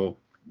actual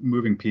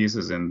moving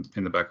pieces in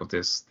the back of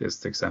this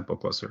example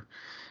cluster,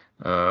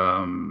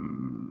 I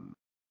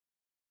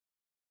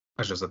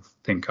just have to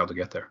think how to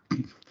get there.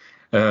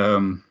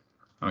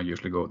 I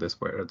usually go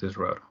this way or this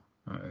route.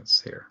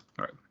 It's here.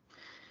 All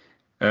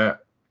right.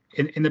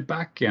 In the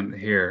back end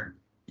here,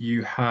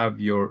 you have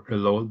your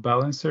load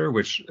balancer,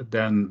 which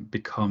then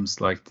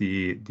becomes like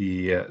the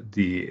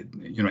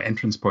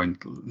entrance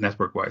point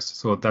network wise.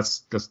 So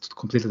that's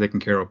completely taken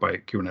care of by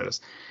Kubernetes.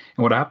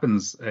 And what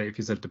happens if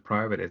you set to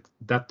private,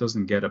 that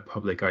doesn't get a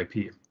public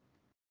IP.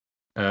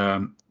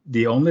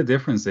 The only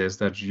difference is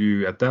that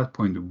you at that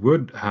point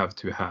would have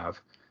to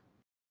have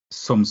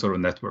some sort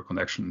of network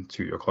connection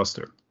to your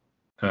cluster.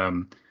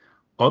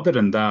 Other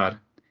than that,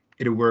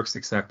 it works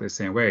exactly the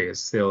same way. It's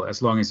still,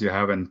 as long as you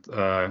haven't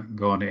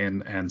gone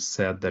in and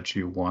said that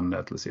you want,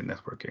 let's say,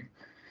 networking.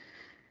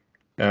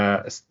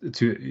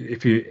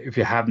 If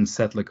you haven't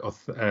set like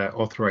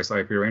authorized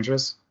IP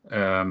ranges,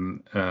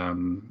 then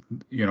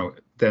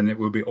it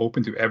will be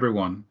open to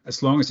everyone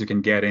as long as you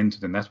can get into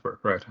the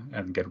network, right,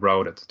 and get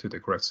routed to the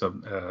correct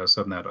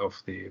subnet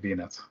of the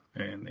VNet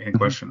in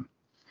question.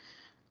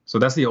 So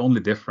that's the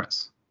only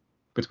difference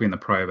between a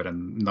private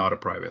and not a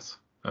private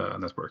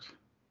network.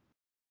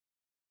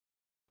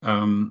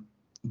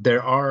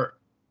 There are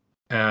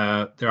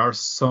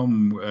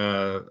some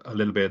a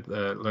little bit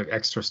like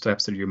extra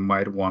steps that you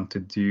might want to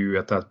do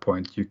at that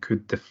point. You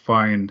could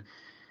define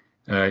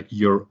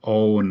your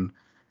own.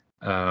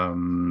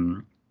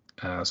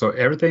 So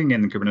everything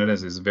in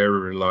Kubernetes is very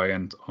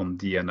reliant on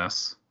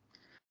DNS.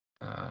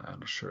 I'm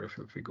not sure if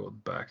we go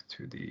back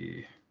to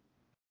the.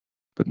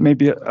 But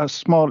maybe a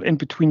small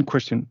in-between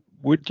question.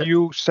 Would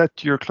you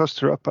set your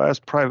cluster up as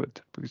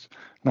private? Because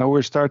now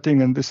we're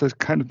starting, and this has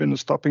kind of been a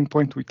stopping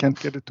point. We can't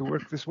get it to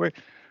work this way.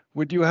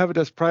 Would you have it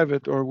as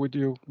private, or would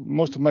you?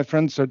 Most of my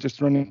friends are just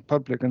running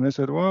public, and they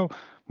said, well,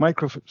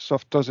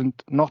 Microsoft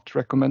doesn't not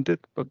recommend it,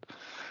 but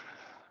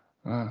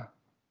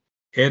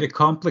it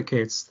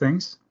complicates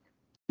things.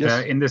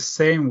 Yes. In the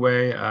same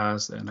way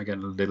as, and again,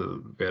 a little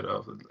bit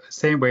of the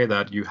same way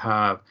that you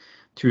have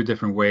two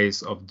different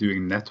ways of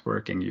doing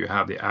networking. You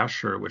have the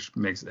Azure, which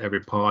makes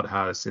every pod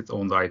has its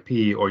own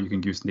IP, or you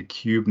can use the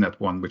KubeNet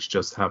one, which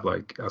just have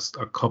like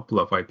a couple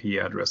of IP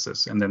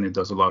addresses, and then it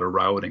does a lot of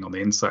routing on the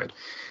inside.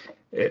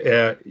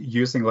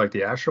 Using like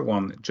the Azure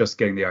one, just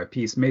getting the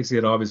IPs makes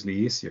it obviously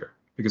easier,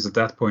 because at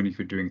that point, if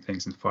you're doing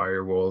things in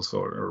firewalls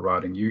or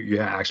routing, you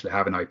actually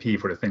have an IP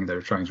for the thing that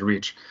you're trying to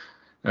reach.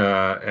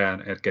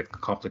 And it gets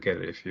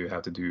complicated if you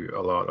have to do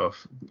a lot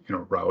of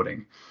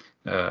routing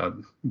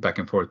back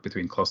and forth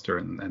between cluster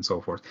and so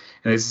forth.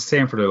 And it's the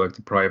same for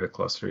the private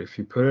cluster. If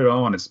you put it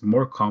on, it's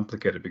more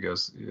complicated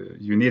because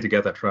you need to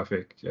get that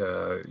traffic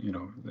to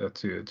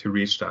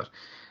reach that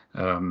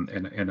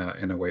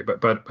in a way.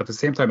 But at the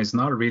same time, it's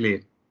not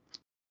really.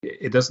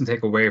 It doesn't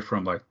take away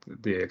from like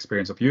the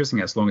experience of using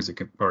it as long as you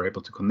are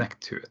able to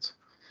connect to it.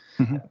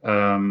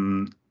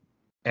 Mm-hmm.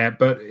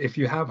 But if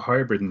you have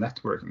hybrid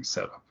networking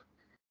setup,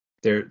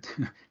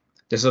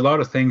 there's a lot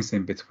of things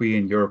in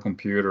between your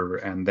computer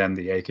and then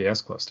the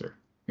AKS cluster,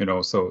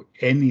 so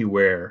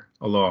anywhere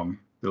along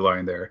the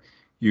line there,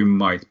 you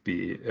might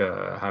be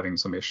having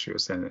some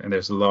issues, and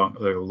there's a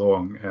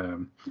long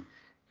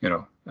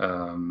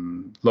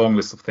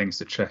list of things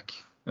to check.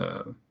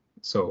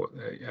 So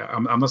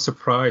I'm not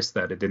surprised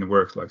that it didn't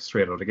work like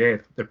straight out of the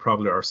gate. There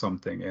probably are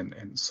something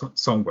in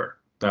somewhere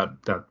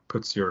that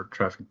puts your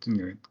traffic,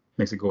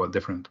 makes it go a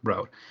different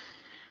route.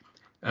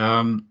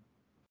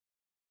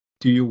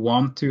 Do you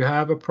want to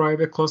have a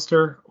private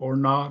cluster or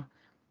not?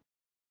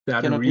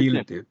 That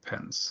really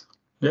depends.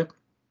 Yeah.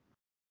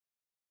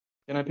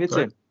 Can I pitch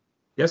in?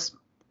 Yes,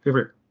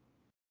 favorite.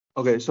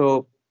 Okay,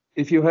 so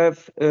if you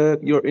have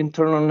your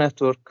internal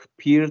network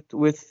paired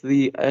with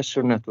the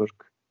Azure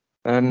network,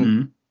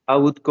 then I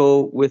would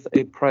go with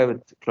a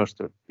private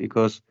cluster,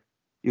 because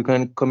you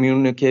can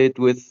communicate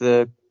with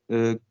the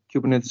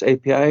Kubernetes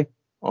API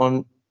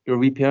on your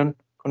VPN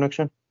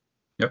connection.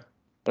 Yep.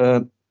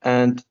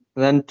 And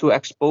then to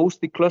expose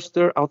the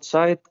cluster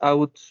outside, I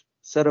would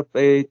set up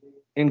a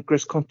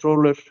ingress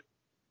controller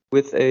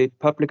with a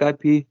public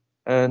IP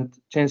and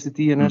change the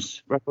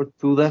DNS record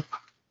to that,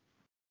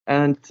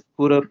 and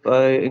put up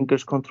an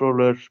ingress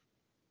controller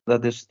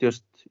that is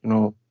just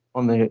on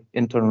the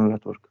internal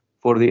network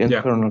for the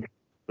internal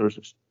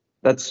services.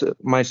 That's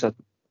my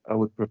setup. I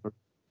would prefer.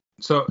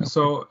 So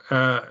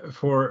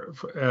for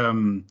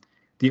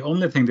the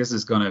only thing this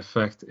is going to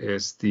affect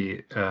is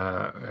the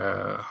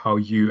how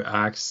you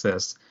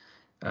access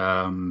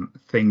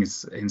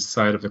things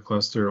inside of the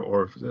cluster,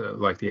 or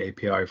like the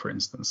API, for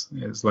instance.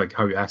 It's like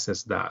how you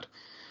access that.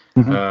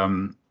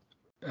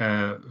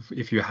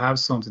 If you have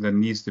something that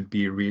needs to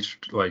be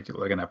reached, like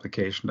an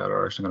application that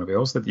are actually going to be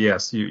hosted,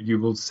 yes, you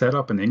will set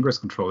up an ingress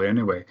controller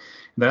anyway.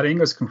 That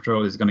ingress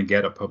controller is going to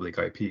get a public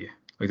IP.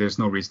 Like, there's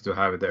no reason to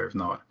have it there if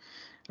not.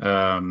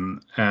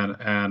 And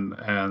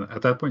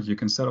at that point, you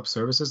can set up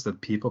services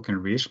that people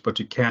can reach, but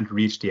you can't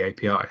reach the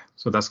API.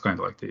 So that's kind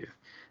of like the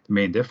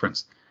main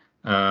difference.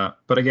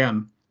 But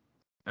again,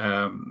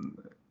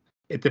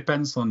 it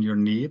depends on your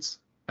needs.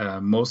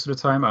 Most of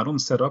the time, I don't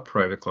set up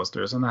private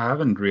clusters, and I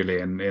haven't really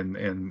in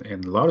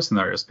a lot of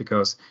scenarios,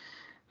 because,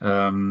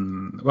 I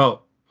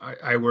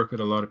work with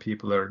a lot of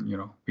people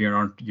that we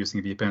aren't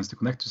using VPNs to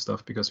connect to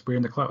stuff because we're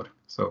in the cloud.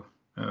 So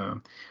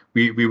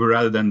we would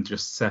rather than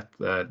just set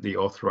the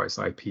authorized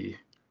IP,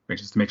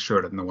 which is to make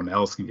sure that no one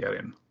else can get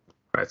in,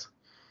 right?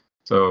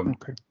 So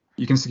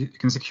you can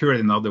secure it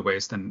in other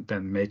ways than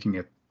making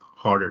it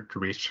harder to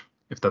reach,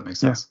 if that makes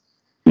sense.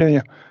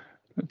 Yeah.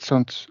 It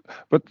sounds,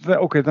 but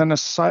then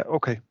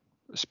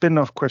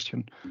spin-off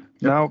question. Yep.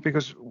 Now,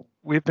 because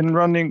we've been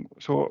running,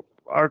 so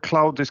our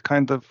cloud is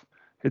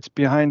it's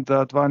behind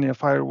the Advania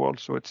firewall,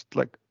 so it's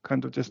like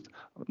kind of just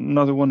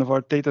another one of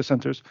our data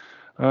centers.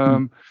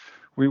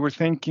 We were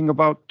thinking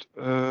about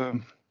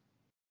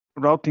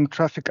routing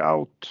traffic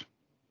out.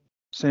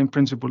 Same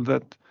principle,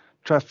 that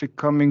traffic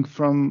coming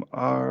from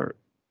our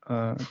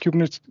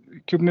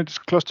Kubernetes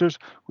clusters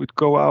would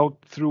go out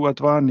through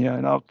Advania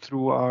and out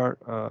through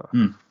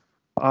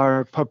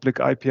our public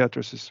IP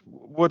addresses.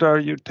 What are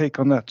your take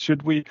on that?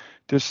 Should we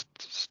just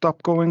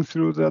stop going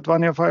through the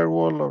Advania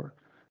firewall, or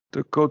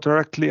to go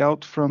directly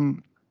out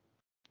from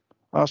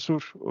Azure?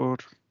 Or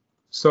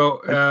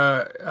so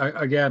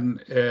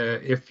again,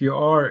 if you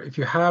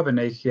have an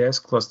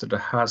AKS cluster that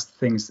has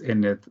things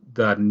in it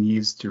that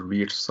needs to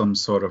reach some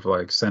sort of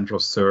like central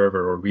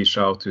server or reach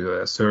out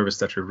to a service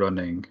that you're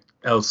running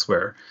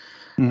elsewhere,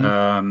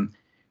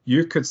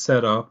 you could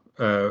set up,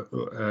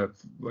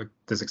 like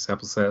this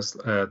example says,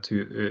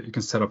 you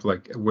can set up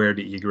like where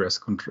the egress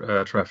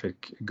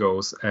traffic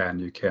goes, and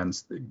you can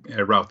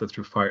route it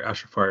through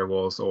Azure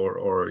firewalls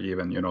or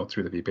even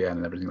through the VPN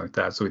and everything like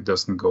that, so it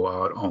doesn't go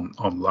out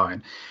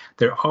online.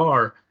 There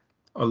are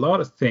a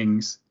lot of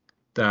things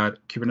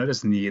that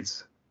Kubernetes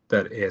needs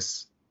that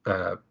is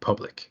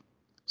public.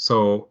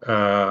 So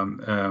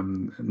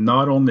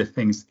not only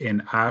things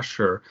in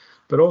Azure,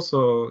 but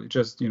also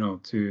just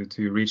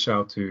to reach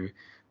out to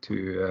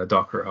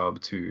Docker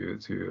Hub, to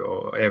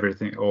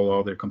everything, all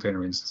other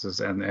container instances,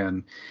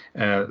 and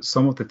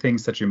some of the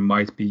things that you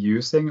might be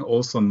using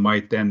also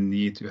might then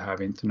need to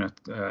have internet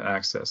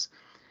access.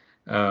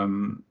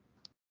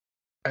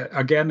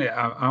 Again,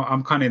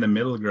 I'm kind of in the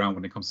middle ground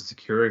when it comes to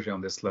security on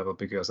this level,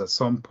 because at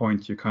some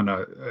point you kind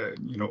of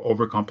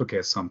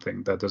overcomplicate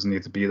something that doesn't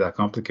need to be that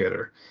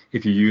complicated.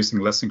 If you're using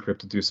Less Encrypt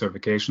to do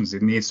certifications,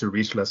 it needs to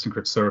reach Less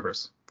Encrypt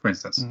servers, for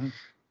instance.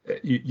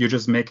 You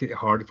just make it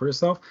harder for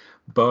yourself.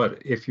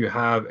 But if you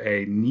have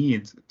a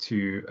need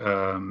to,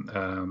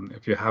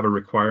 if you have a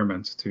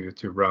requirement to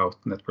route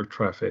network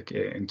traffic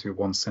into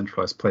one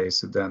centralized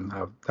place, then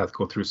have that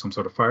go through some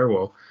sort of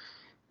firewall,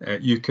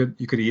 you could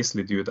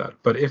easily do that.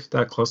 But if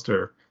that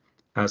cluster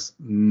has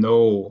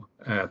no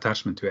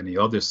attachment to any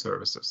other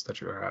services that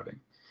you're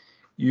having,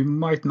 you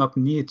might not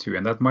need to,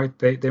 and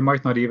they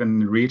might not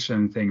even reach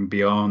anything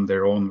beyond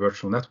their own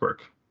virtual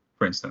network,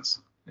 for instance.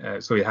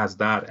 So it has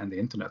that and the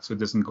internet, so it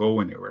doesn't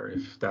go anywhere.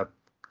 If that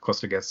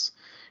cluster gets,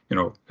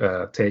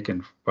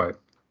 taken by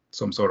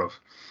some sort of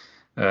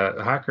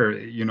hacker,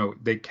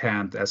 they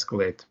can't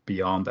escalate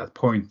beyond that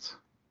point.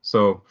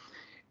 So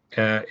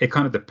it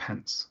kind of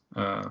depends,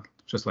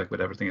 just like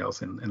with everything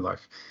else in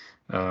life.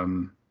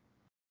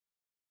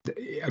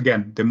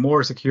 Again, the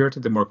more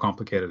security, the more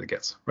complicated it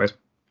gets, right?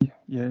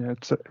 Yeah.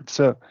 It's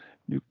a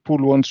you pull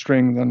one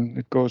string, then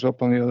it goes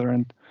up on the other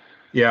end.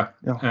 Yeah.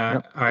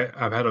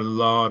 I've had a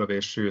lot of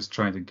issues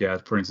trying to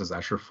get, for instance,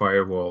 Azure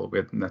Firewall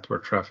with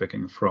network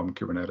trafficking from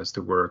Kubernetes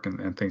to work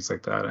and things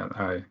like that.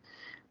 And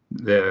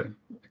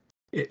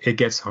it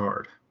gets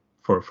hard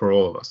for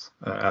all of us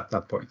at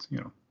that point,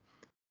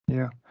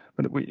 Yeah,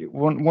 but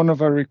one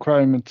of our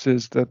requirements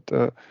is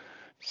that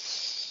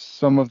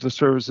some of the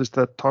services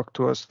that talk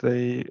to us,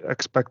 they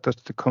expect us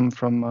to come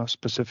from a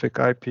specific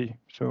IP,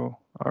 so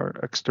our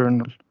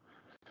external.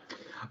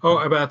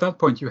 Oh, but at that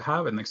point you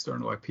have an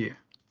external IP.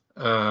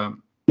 Yeah.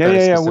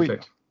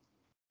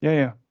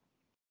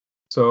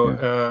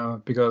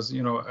 So because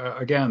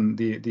again,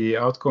 the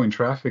outgoing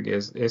traffic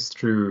is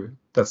through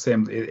that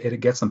same. It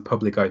gets some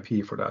public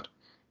IP for that.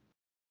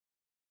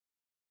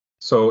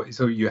 So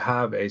you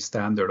have a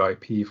standard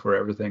IP for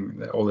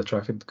everything. All the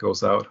traffic that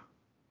goes out.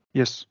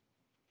 Yes.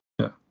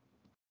 Yeah.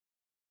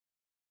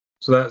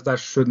 So that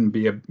shouldn't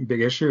be a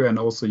big issue, and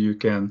also you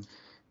can.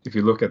 If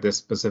you look at this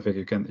specific,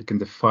 you can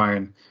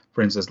define,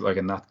 for instance, like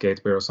a NAT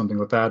gateway or something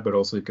like that, but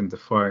also you can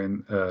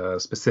define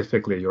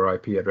specifically your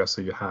IP address,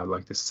 so you have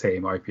like the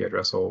same IP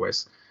address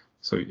always.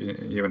 So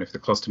even if the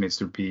cluster needs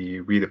to be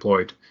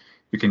redeployed,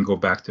 you can go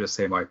back to the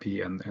same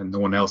IP, and no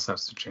one else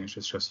has to change.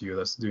 It's just you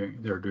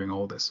they're doing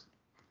all this.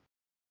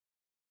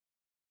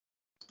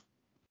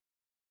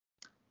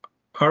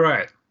 All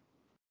right.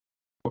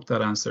 Hope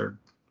that answered.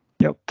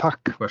 Yep.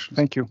 Tack. Questions.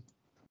 Thank you.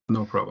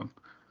 No problem.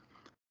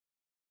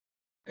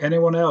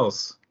 Anyone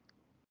else?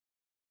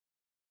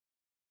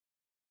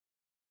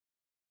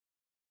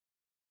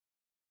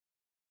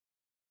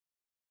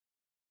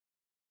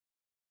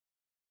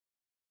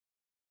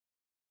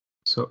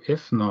 So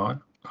if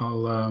not,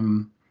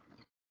 I'm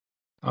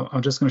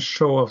just going to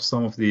show off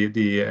some of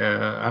the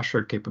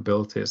Azure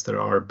capabilities that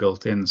are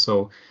built in.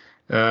 So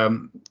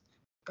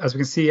as we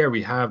can see here,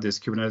 we have this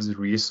Kubernetes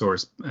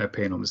resource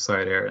pane on the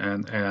side here,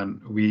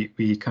 and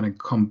we kind of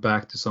come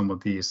back to some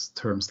of these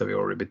terms that we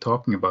already been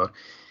talking about.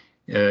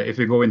 If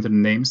you go into the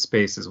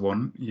namespaces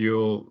one,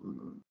 you'll,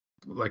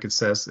 like it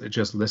says, it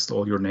just lists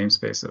all your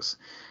namespaces,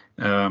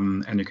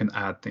 and you can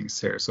add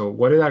things here. So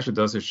what it actually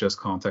does is just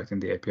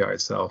contacting the API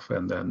itself,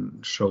 and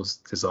then shows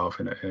this off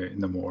in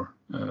a more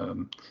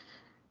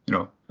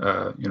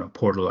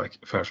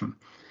portal-like fashion.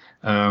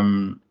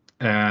 And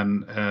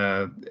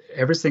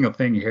every single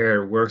thing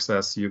here works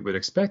as you would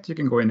expect. You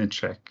can go in and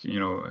check.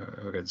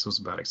 Okay, this was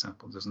a bad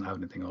example. It doesn't have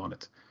anything on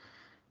it.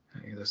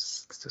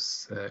 Let's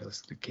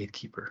do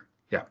Gatekeeper.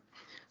 yeah.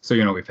 So,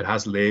 you know, if it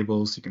has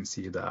labels, you can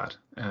see that.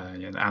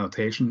 In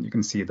annotation, you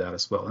can see that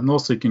as well. And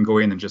also you can go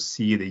in and just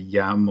see the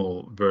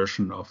YAML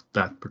version of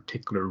that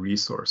particular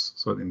resource.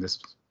 So in this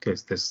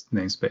case, this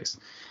namespace.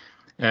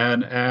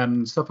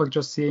 And stuff like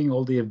just seeing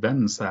all the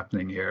events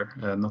happening here.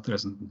 Not that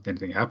there's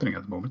anything happening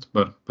at the moment,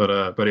 but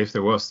if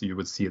there was, you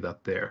would see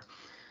that there.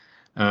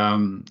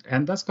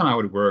 And that's kind of how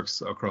it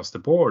works across the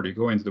board. You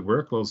go into the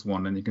workloads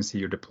one and you can see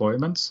your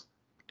deployments.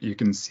 You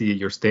can see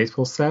your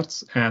stateful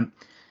sets, and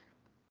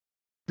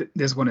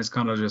this one is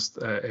kind of just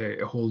a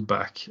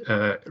holdback.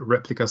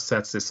 Replica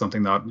sets is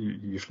something that you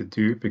usually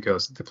do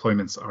because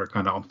deployments are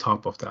kind of on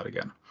top of that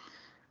again.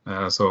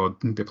 So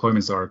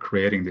deployments are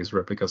creating these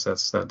replica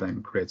sets that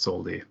then creates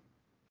all the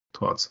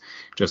TWADs,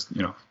 just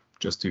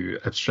to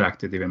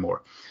abstract it even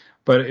more.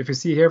 But if you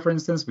see here, for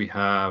instance, we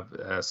have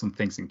some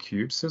things in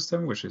Kube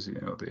system, which is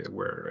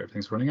where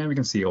everything's running, and we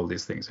can see all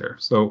these things here.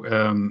 So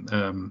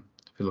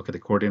if you look at the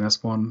core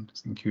DNS one,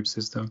 it's in Kube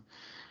system,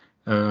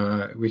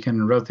 we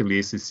can relatively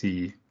easily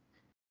see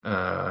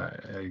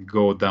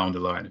go down the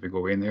line. If we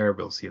go in here,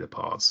 we'll see the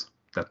pods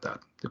that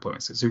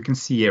deployment is. So you can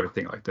see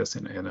everything like this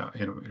in a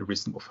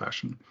reasonable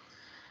fashion.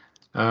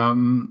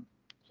 And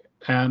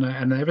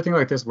everything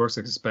like this works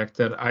as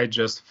expected. I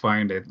just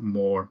find it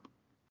more,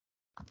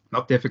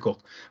 not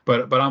difficult,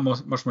 but I'm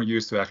much more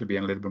used to actually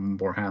being a little bit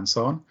more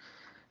hands-on.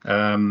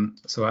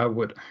 So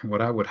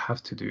what I would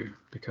have to do,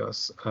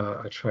 because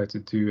I tried to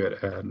do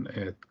it and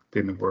it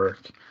didn't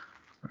work.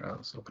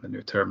 Let's open a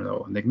new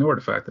terminal and ignore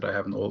the fact that I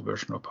have an old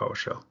version of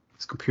PowerShell.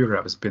 This computer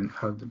has been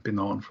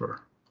on for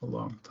a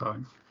long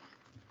time.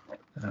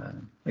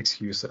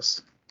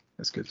 Excuses.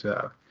 It's good to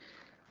have.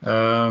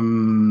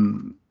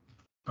 I'm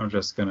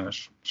just gonna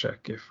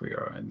check if we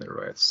are in the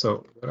right.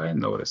 So what I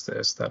noticed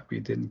is that we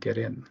didn't get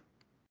in.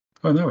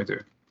 Oh, no, we do.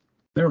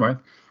 Never mind.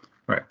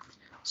 Right.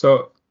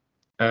 So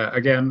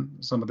again,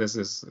 some of this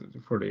is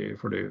for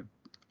the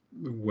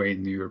way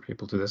newer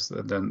people to this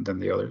than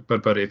the other.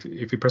 But if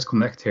you press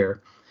connect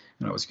here,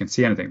 you know, as you can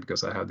see anything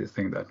because I have this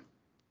thing that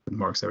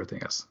marks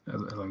everything as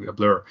a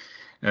blur.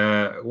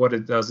 What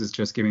it does is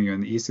just giving you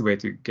an easy way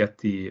to get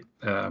the.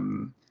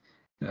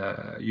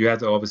 You have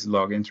to obviously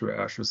log into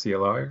Azure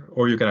CLI,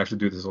 or you can actually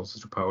do this also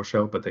through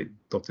PowerShell, but they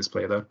don't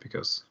display that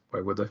because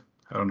why would they?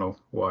 I don't know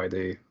why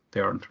they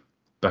aren't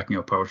backing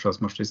up PowerShell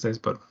as much these days,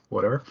 but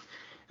whatever.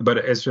 But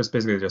it's just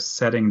basically just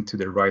setting to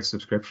the right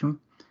subscription,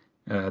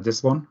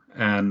 this one,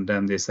 and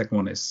then the second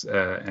one is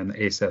an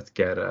ASET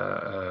get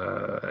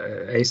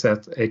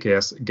ASET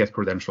AKS get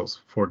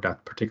credentials for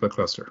that particular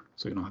cluster,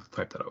 so you don't have to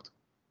type that out.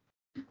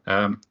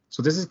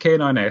 So this is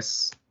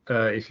K9S.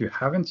 If you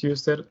haven't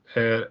used it,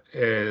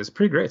 it's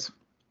pretty great.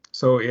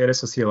 So it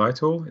is a CLI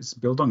tool. It's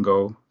built on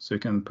Go, so you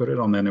can put it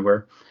on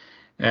anywhere.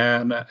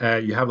 And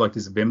you have like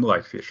these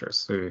Vim-like features.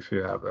 So if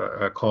you have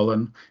a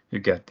colon, you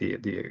get the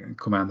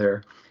command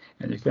there.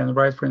 And you can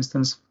write, for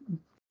instance,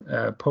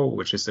 PO,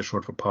 which is the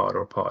short for pod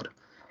or pod.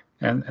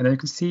 And then you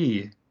can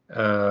see,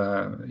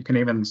 you can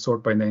even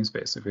sort by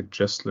namespace. If we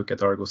just look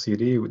at Argo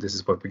CD, this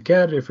is what we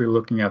get. If we're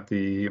looking at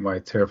my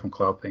Terraform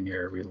Cloud thing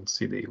here, we'll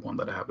see the one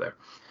that I have there.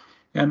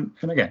 And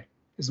again,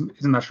 it's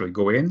naturally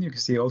go in, you can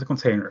see all the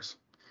containers.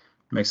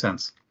 Makes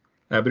sense.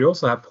 But you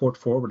also have port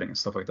forwarding and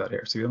stuff like that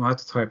here. So you don't have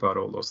to type out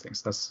all those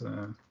things. That's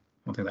one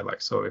thing I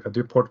like. So if I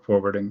do port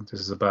forwarding, this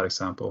is a bad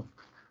example.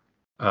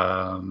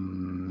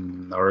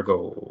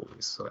 Argo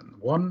is on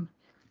one,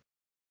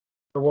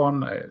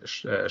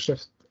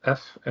 shift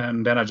F,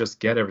 and then I just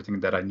get everything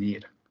that I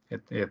need.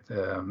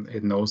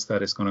 It knows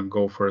that it's going to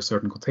go for a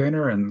certain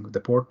container and the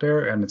port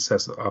there, and it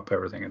sets up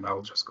everything. And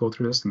I'll just go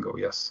through this and go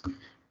yes.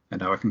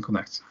 And now I can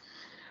connect.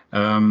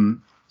 So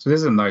this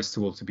is a nice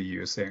tool to be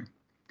using.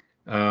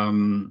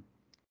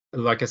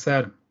 Like I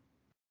said,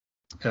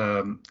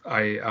 I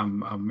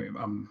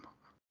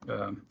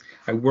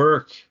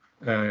work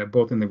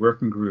both in the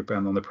working group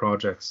and on the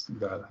projects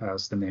that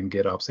has the name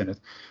GitOps in it,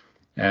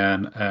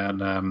 and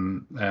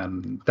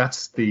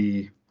that's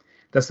the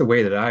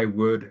way that I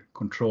would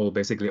control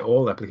basically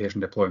all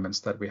application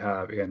deployments that we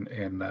have in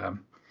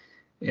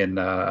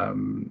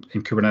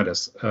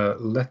Kubernetes.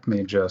 Let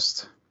me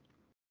just.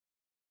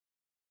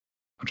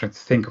 I'm trying to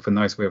think of a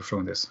nice way of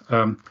showing this.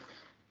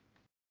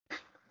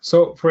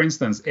 So, for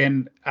instance,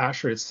 in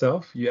Azure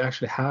itself, you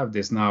actually have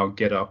this now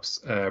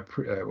GitOps.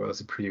 Well,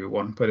 it's a preview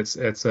one, but it's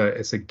a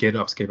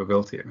GitOps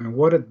capability. And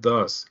what it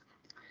does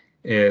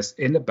is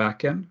in the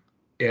backend,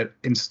 it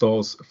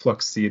installs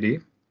Flux CD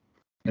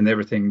and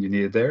everything you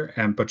need there.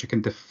 But you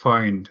can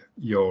define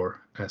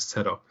your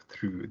setup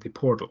through the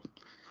portal.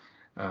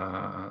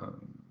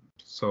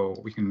 So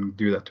we can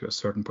do that to a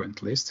certain point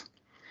at least.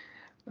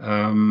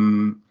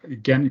 Again,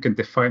 you can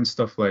define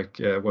stuff like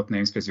what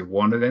namespace you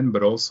want it in,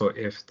 but also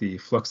if the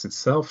Flux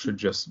itself should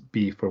just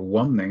be for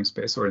one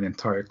namespace or an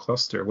entire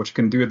cluster. What you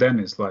can do then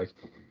is like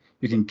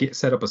you can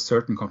set up a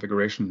certain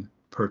configuration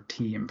per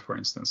team, for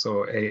instance.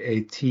 So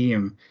a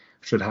team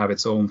should have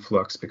its own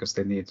Flux because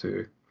they need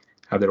to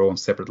have their own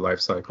separate life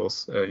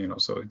cycles,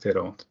 so they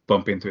don't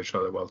bump into each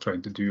other while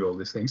trying to do all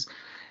these things.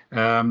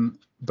 And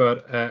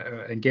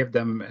give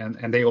them,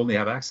 and they only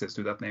have access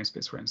to that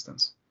namespace, for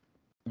instance.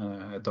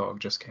 A dog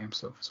just came,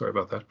 so sorry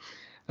about that.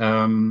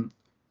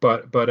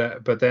 But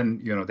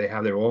then they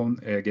have their own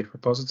Git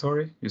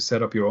repository. You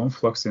set up your own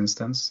Flux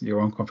instance, your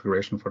own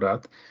configuration for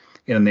that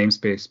in a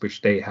namespace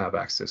which they have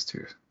access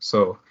to.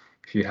 So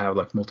if you have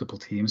like multiple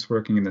teams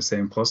working in the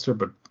same cluster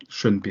but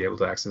shouldn't be able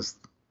to access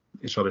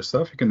each other's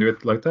stuff, you can do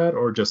it like that,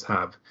 or just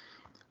have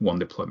one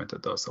deployment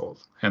that does all.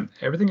 And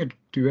everything you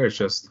do here is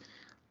just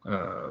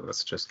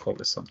let's just call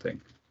this something.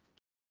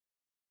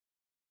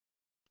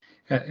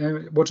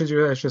 And what you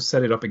do is just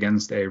set it up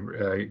against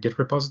a Git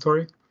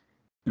repository.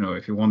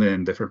 If you want it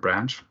in a different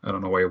branch, I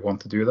don't know why you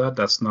want to do that.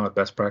 That's not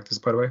best practice,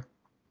 by the way.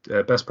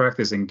 Best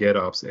practice in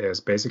GitOps is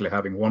basically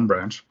having one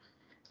branch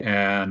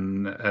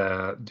and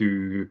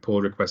do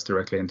pull requests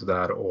directly into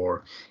that,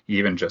 or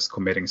even just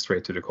committing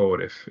straight to the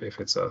code if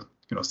it's a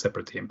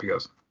separate team,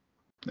 because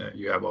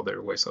you have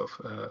other ways of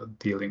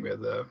dealing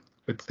with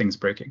things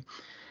breaking.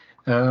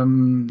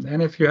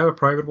 And if you have a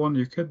private one,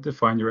 you could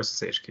define your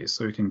SSH keys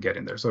so you can get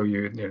in there. So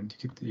you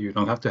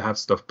don't have to have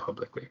stuff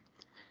publicly.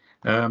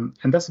 And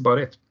that's about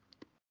it.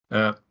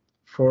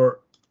 For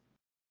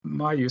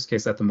my use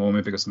case at the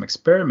moment, because I'm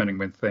experimenting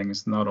with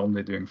things, not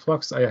only doing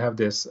Flux, I have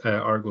this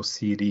Argo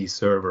CD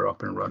server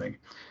up and running.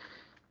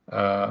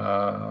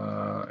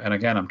 And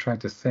again, I'm trying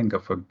to think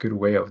of a good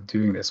way of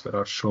doing this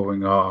without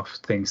showing off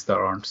things that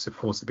aren't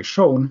supposed to be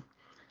shown.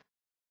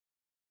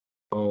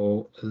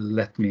 So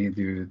let me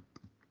do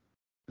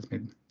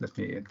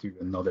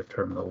another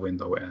terminal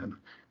window and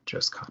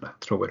just kind of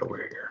throw it over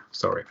here.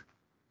 Sorry,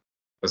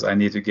 because I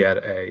need to get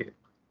a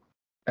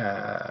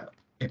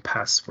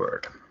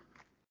password.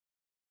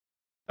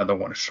 I don't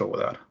want to show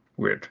that,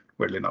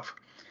 weirdly enough.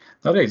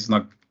 Not that it's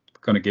not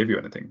going to give you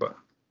anything, but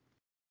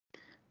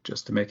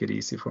just to make it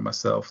easy for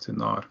myself to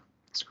not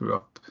screw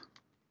up.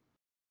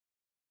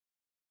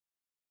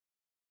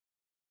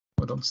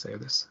 Well, don't save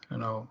this,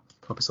 and I'll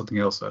copy something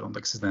else so I don't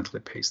accidentally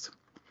paste.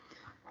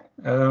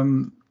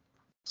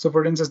 So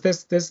for instance,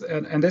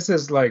 this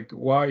is like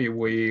why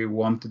we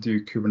want to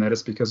do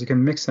Kubernetes, because you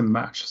can mix and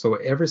match. So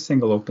every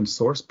single open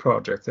source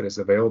project that is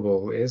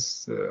available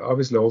is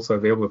obviously also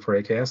available for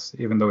AKS,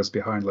 even though it's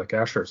behind like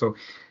Azure. So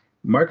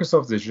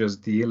Microsoft is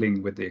just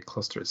dealing with the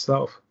cluster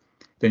itself.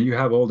 Then you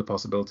have all the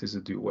possibilities to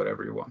do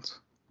whatever you want,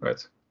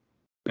 right?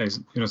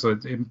 So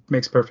it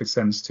makes perfect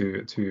sense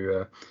to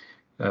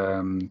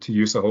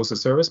use a hosted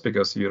service,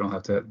 because you don't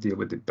have to deal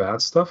with the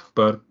bad stuff.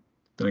 But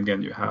then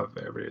again, you have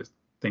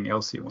everything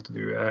else you want to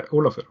do.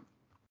 Olafur.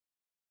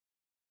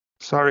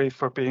 Sorry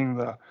for being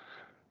the.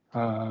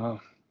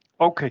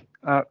 Okay.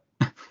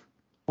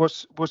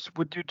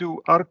 Would you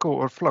do Argo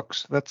or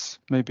Flux? That's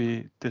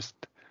maybe this.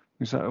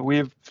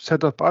 We've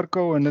set up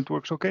Argo and it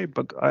works okay,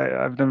 but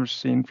I've never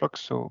seen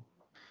Flux, so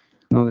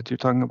now that you're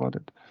talking about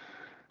it.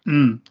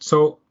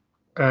 So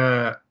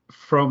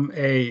from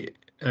a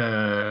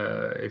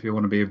if you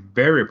want to be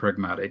very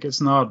pragmatic, it's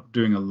not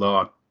doing a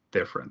lot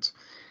different.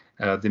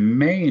 The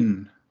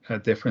main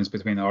difference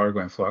between Argo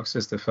and Flux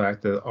is the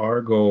fact that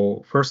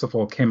Argo, first of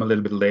all, came a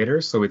little bit later.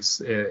 So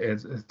it's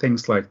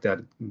things like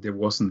that. There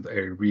wasn't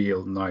a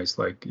real nice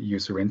like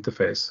user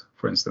interface,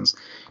 for instance.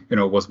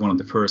 Was one of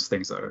the first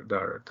things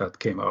that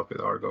came out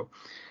with Argo.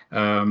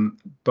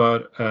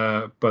 But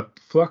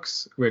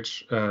Flux,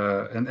 which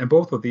and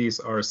both of these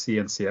are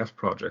CNCF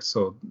projects,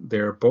 so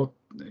they're both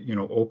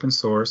open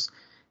source.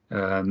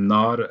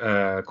 Not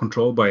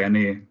controlled by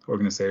any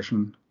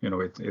organization.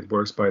 It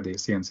works by the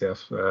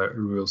CNCF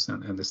rules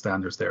and the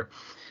standards there.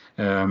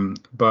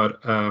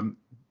 But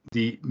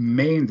the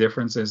main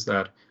difference is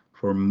that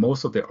for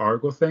most of the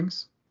Argo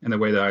things, and the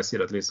way that I see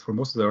it at least, for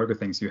most of the Argo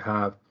things, you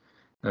have,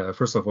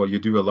 first of all, you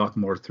do a lot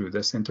more through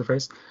this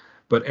interface,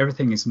 but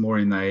everything is more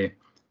in a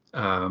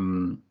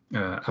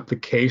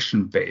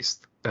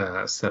application-based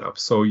setup.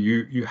 So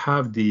you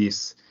have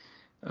these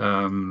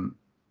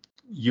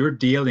you're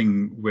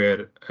dealing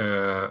with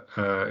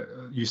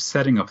you're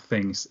setting up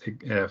things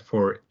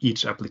for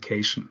each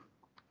application,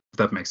 if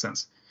that makes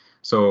sense.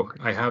 So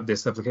I have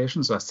this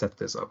application, so I set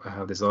this up. I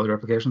have this other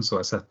application, so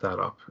I set that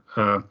up.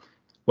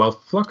 While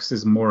Flux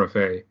is more of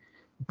a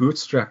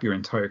bootstrap your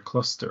entire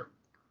cluster.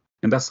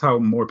 And that's how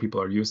more people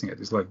are using it.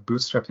 It's like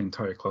bootstrap the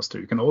entire cluster.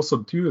 You can also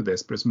do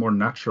this, but it's more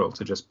natural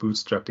to just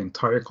bootstrap the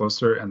entire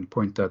cluster and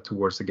point that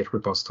towards the Git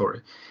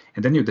repository.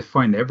 And then you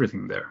define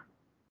everything there.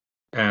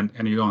 And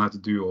you don't have to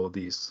do all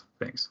these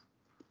things.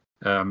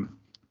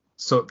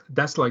 So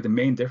that's like the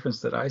main difference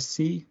that I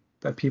see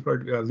that people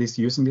are at least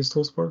using these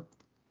tools for.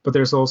 But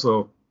there's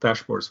also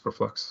dashboards for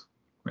Flux,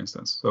 for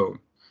instance. So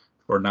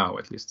for now,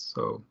 at least.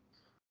 So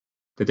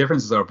the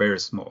differences are very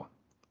small.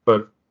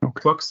 But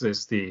okay. Flux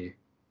is the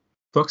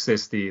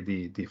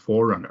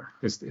forerunner.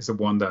 Is the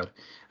one that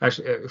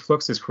actually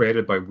Flux is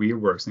created by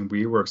Weaveworks, and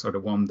Weaveworks are the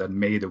one that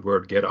made the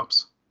word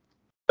GitOps,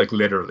 like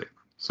literally.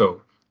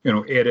 So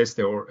it is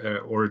the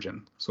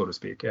origin, so to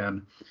speak,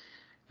 and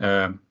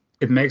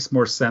it makes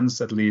more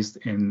sense, at least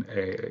in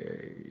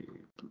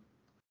a,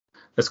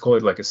 let's call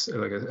it like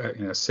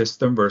in a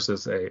system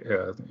versus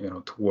a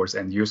towards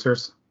end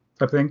users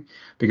type thing,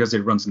 because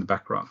it runs in the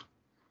background.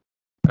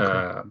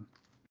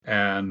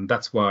 And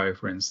that's why,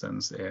 for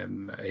instance,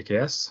 in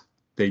AKS,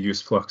 they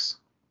use Flux,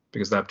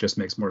 because that just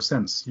makes more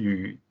sense.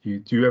 You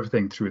do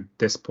everything through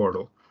this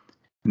portal.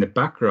 In the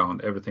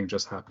background, everything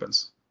just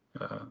happens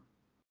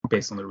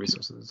based on the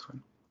resources.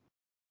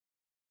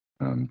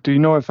 Do you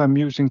know if I'm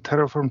using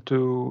Terraform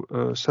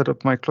to set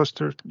up my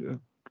cluster? Do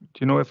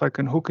you know if I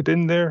can hook it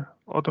in there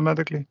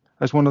automatically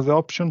as one of the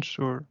options,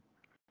 or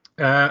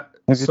have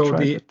you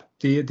tried it?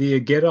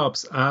 The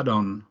GitOps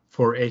add-on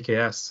for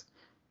AKS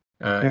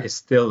is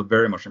still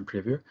very much in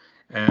preview,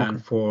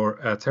 and for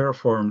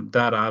Terraform,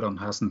 that add-on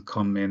hasn't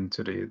come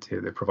into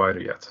the provider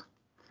yet.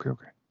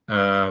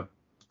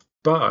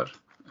 But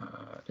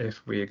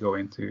if we go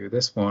into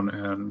this one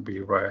and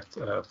we write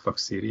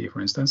Flux CD,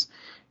 for instance,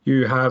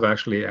 you have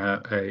actually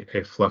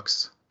a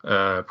Flux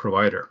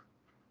provider,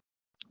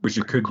 which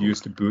you could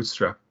use to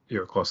bootstrap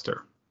your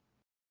cluster.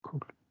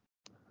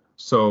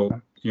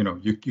 So,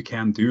 you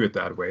can do it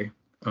that way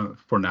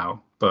for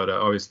now, but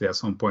obviously at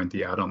some point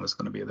the add-on is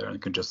going to be there, and you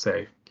can just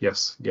say,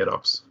 yes,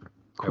 GitOps,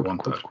 I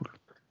want that.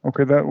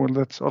 Okay,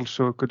 that's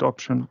also a good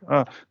option,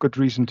 good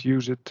reason to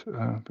use it,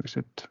 because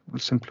it will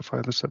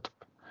simplify the setup.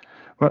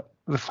 Well,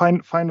 the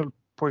final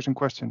poison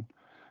question,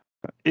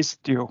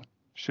 Istio,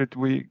 should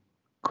we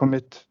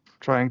commit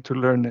trying to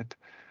learn it?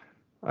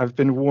 I've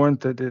been warned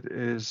that it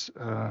is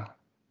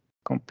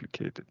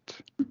complicated.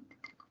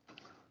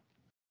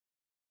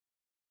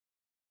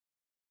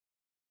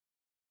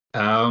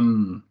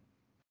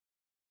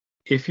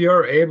 If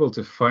you're able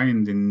to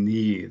find the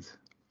need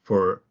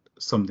for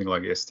something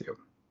like Istio,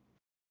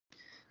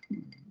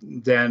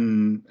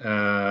 then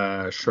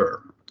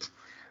sure.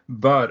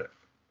 But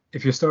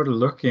if you start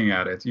looking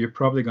at it, you're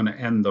probably going to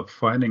end up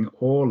finding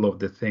all of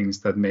the things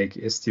that make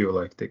Istio,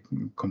 like the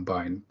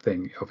combined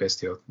thing of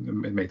Istio,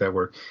 and make that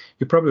work.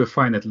 You probably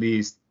find at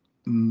least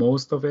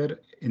most of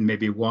it in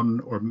maybe one,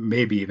 or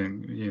maybe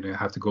even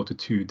have to go to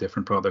 2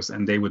 different products,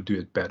 and they would do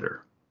it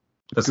better.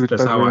 That's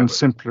how I would.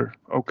 Simpler.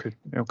 Okay.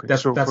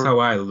 That's how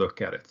I look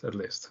at it, at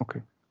least.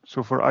 Okay.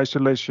 So for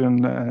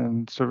isolation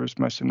and service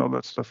mesh and all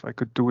that stuff, I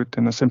could do it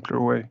in a simpler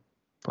way,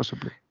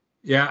 possibly.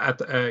 Yeah,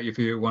 if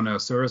you want a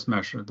service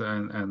mesh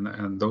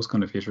and those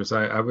kind of features,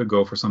 I would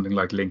go for something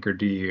like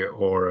Linkerd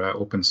or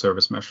Open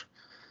Service Mesh.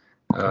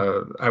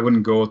 I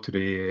wouldn't go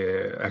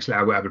to actually,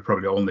 I would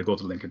probably only go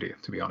to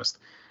Linkerd, to be honest.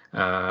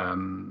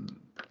 And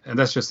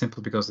that's just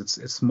simply because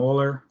it's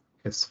smaller,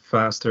 it's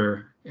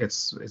faster,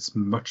 it's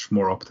much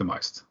more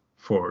optimized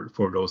for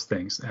those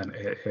things, and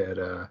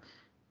it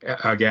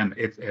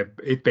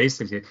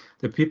basically,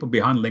 the people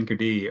behind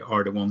Linkerd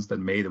are the ones that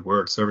made the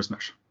word service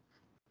mesh.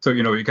 So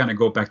you kind of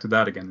go back to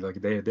that again. Like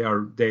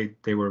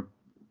they were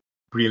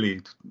really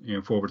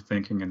forward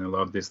thinking in a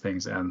lot of these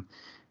things, and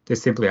they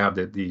simply have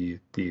the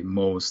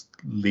most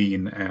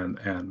lean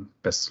and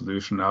best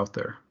solution out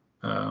there.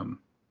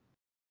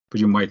 But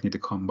you might need to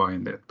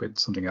combine it with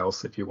something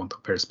else if you want a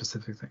very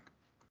specific thing.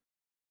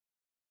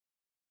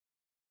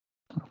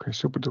 Okay,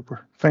 super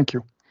duper. Thank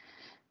you.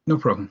 No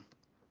problem.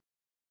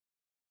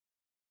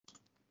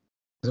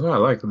 That's what I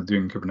like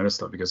doing Kubernetes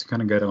stuff, because you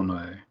kind of get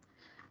on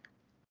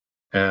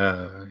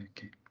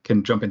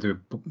can jump into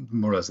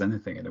more or less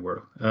anything in the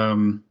world.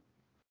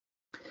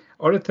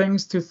 Other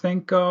things to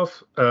think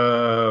of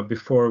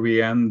before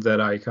we end that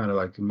I kind of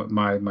like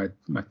my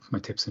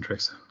tips and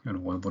tricks, what I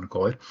want to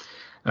call it.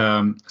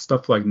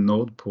 Stuff like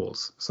node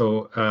pools.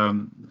 So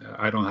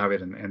I don't have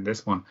it in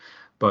this one,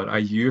 but I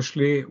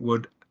usually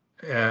would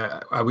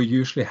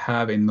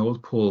have a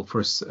node pool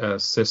for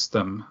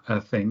system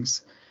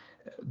things.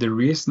 The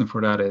reason for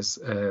that is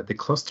the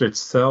cluster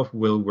itself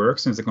will work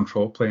since the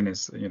control plane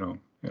is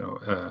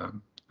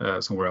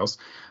somewhere else,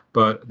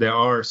 but there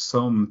are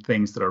some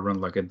things that are run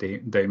like a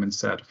daemon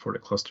set for the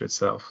cluster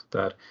itself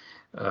that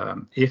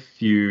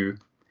if you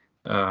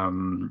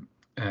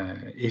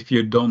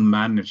don't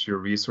manage your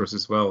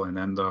resources well and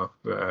end up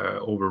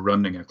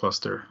overrunning a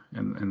cluster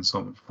in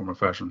some form or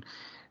fashion,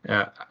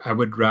 I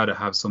would rather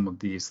have some of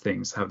these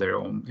things have their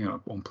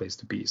own place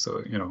to be.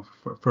 So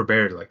for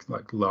very like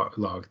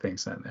log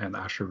things and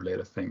Azure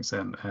related things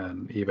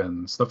and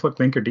even stuff like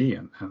Linkerd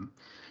and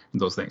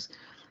those things.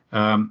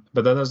 But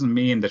that doesn't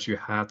mean that you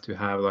have to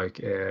have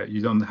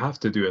you don't have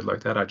to do it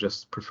like that. I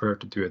just prefer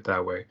to do it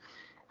that way.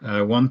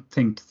 One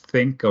thing to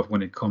think of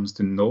when it comes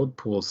to node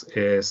pools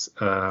is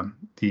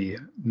the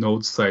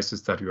node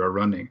sizes that you are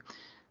running.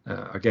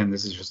 Again,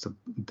 this is just a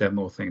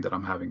demo thing that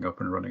I'm having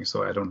up and running,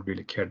 so I don't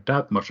really care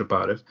that much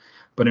about it.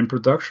 But in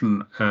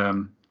production,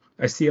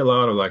 I see a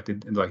lot of like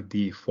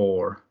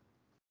D4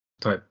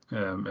 type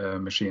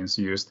machines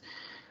used.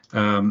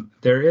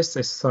 There is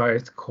a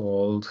site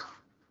called,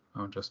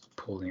 I'm just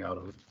pulling out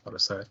of the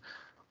site,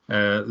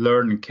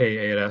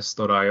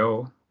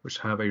 learnk8s.io, which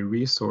have a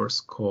resource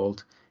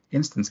called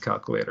Instance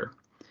Calculator.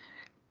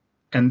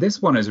 And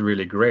this one is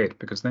really great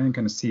because then you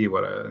can see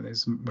what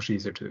it's much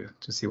easier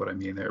to see what I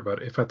mean there.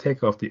 But if I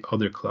take off the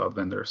other cloud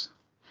vendors,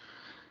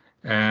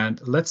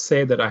 and let's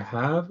say that I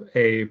have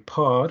a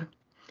pod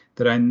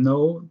that I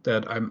know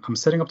that I'm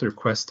setting up the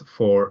request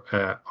for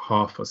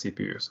half a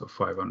CPU, so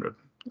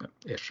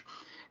 500-ish,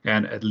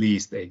 and at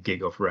least a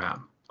gig of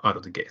RAM out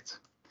of the gate.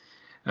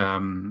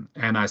 And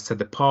I set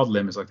the pod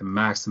limits, like the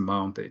max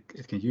amount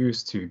it can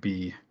use, to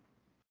be,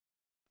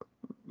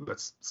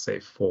 let's say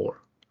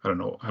 4. I don't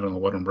know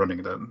what I'm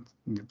running that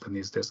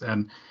needs this,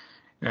 and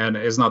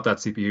it's not that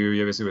CPU.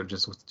 You obviously will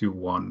just do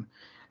 1,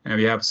 and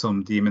we have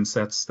some daemon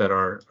sets that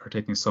are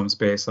taking some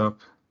space up,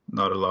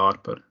 not a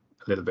lot, but a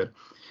little bit.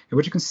 And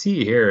what you can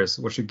see here is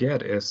what you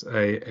get is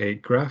a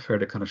graph here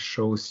that kind of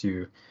shows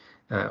you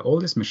all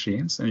these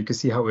machines, and you can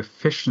see how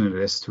efficient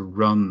it is to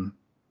run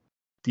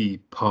the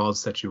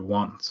pods that you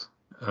want.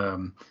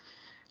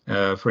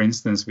 For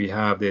instance, we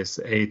have this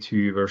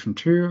A2 version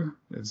 2.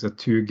 It's a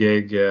 2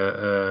 gig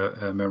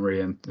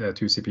memory and 2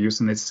 CPUs,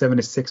 and it's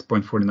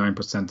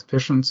 76.49%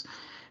 efficient.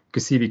 You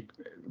can see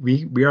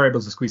we are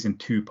able to squeeze in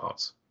 2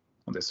 pods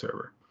on this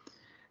server,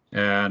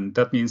 and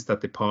that means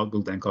that the pod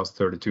will then cost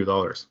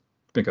 $32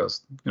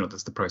 because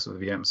that's the price of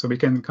the VM. So we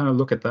can kind of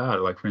look at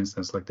that, like for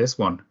instance, like this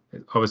one.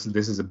 Obviously,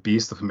 this is a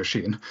beast of a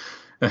machine,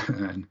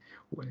 and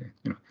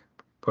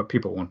but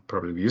people won't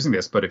probably be using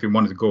this. But if you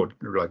wanted to go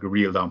like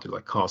real down to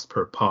like cost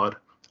per pod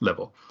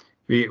level,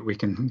 we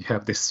can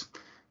have this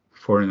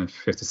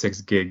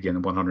 456 gig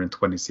and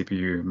 120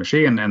 CPU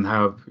machine and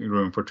have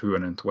room for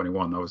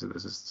 221. Obviously,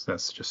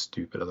 that's just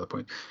stupid at that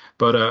point.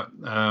 But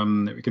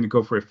we can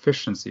go for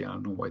efficiency. I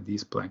don't know why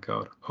these blank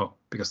out. Oh,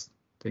 because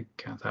they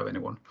can't have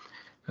anyone.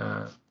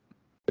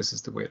 This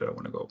is the way that I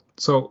want to go.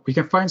 So we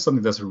can find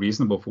something that's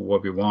reasonable for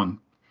what we want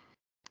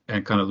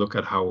and kind of look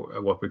at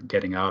what we're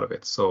getting out of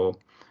it. So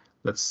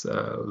let's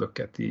look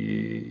at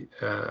the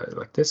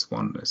like this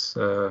one. It's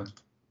a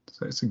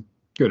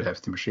good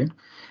hefty machine,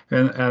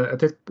 and at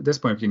this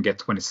point we can get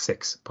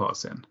 26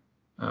 pods in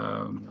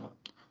and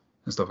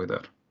stuff like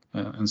that.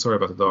 And sorry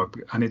about the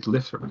dog. I need to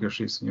lift her because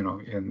she's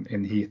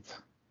in heat,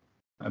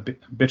 a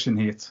bitch in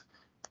heat.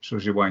 So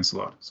she whines a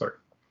lot. Sorry.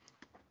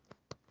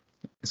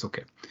 It's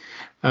okay.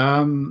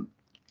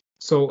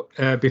 So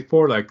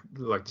before like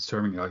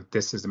determining like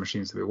this is the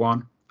machines that we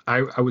want,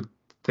 I would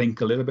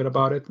think a little bit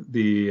about it.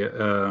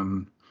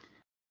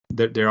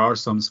 There are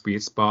some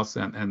sweet spots,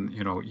 and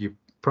you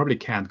probably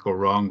can't go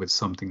wrong with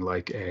something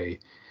like a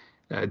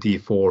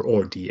D4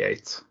 or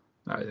D8.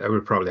 I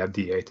would probably have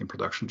D8 in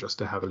production just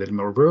to have a little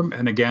more room.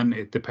 And again,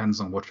 it depends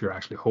on what you're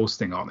actually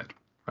hosting on it,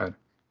 right?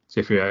 So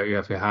if you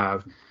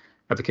have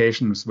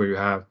applications where you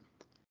have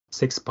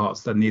 6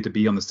 pods that need to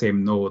be on the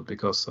same node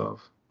because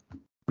of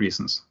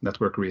reasons,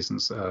 network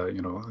reasons,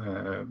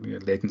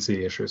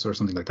 latency issues or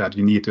something like that,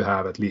 you need to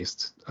have at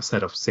least a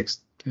set of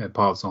 6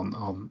 pods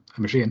on a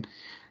machine.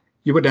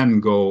 You would then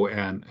go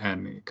and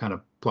kind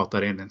of plot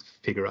that in and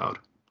figure out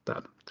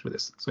that through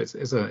this. So it's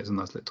a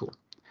nice little tool.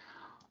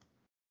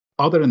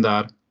 Other than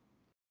that,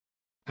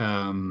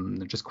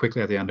 just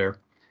quickly at the end there,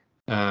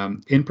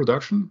 in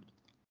production,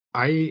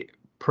 I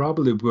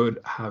probably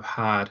would have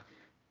had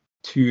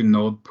 2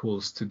 node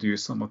pools to do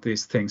some of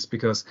these things,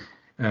 because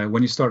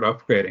when you start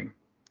upgrading,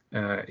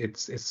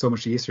 it's so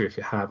much easier if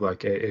you have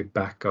like a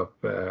backup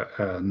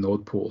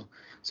node pool.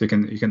 So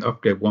you can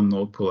upgrade 1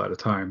 node pool at a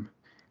time.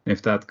 And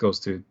if that goes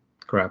to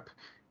crap,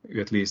 you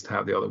at least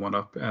have the other one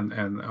up. And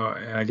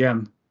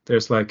again,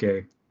 there's like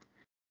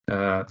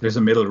there's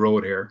a middle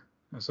road here.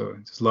 So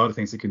there's a lot of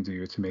things you can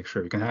do to make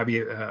sure you can have.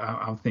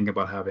 I'm thinking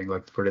about having,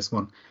 like for this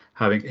one,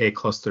 having a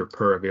cluster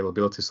per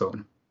availability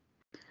zone.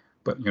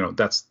 But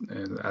that's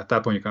at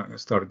that point you can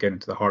start getting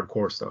to the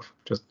hardcore stuff.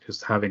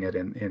 Just having it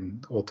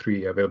in all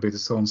 3 availability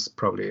zones,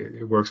 probably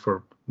it works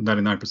for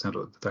 99%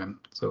 of the time.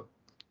 So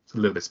it's a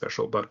little bit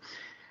special. But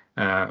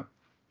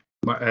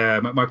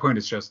my point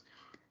is just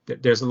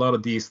that there's a lot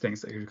of these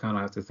things that you kind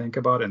of have to think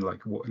about, and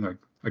like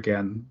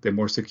again, the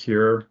more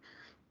secure,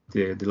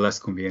 the less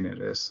convenient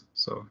it is.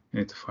 So you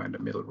need to find a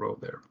middle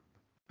road there.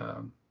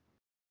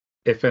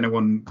 If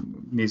anyone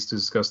needs to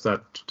discuss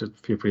that,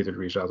 feel free to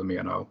reach out to me,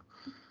 and I'll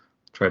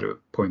try to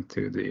point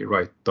to the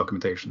right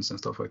documentations and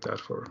stuff like that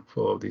for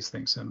all of these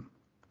things, and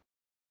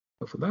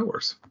hopefully that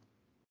works.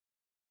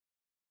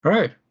 All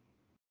right,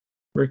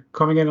 we're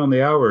coming in on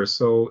the hour,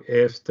 so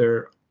if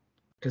there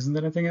isn't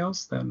anything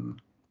else, then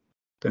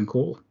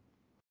cool.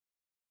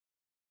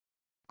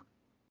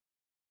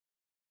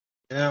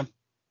 Yeah.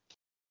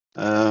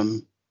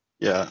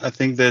 Yeah, I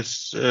think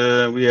this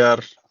we are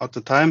out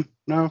of time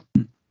now.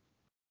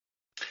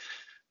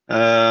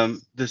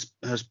 This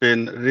has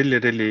been really,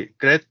 really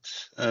great.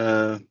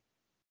 A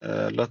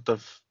lot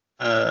of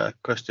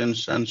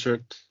questions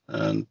answered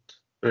and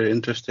very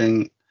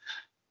interesting.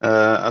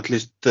 At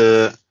least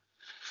the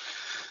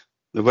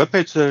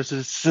webpage,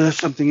 there's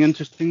something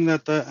interesting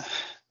that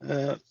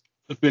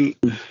I've been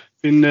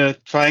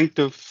trying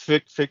to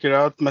figure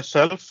out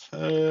myself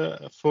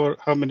for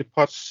how many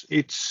pods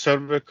each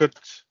server could.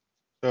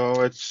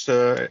 So it's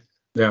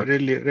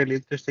really, really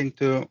interesting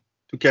to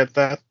get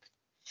that.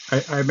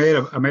 I made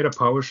a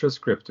PowerShell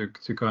script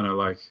to kind of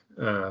like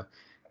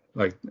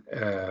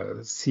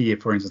see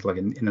it, for instance, like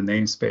in the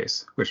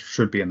namespace, which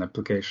should be an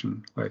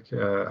application, like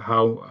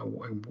how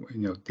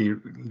the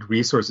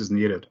resources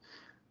needed,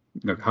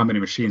 how many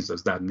machines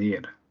does that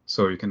need,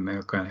 so you can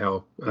kind of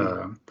help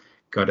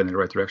guide in the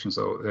right direction.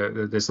 So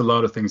there's a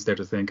lot of things there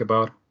to think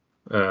about,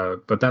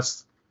 but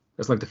that's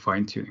like the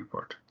fine tuning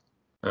part.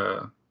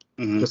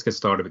 Just get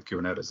started with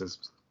Kubernetes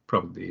is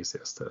probably the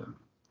easiest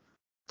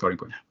starting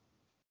point.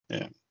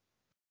 Yeah.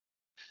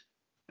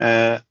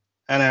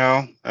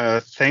 Anyhow,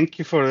 thank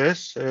you for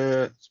this.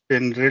 It's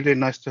been really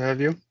nice to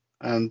have you,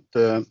 and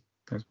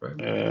thanks,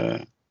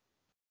 Brian.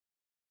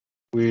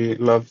 We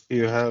love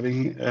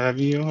having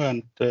you,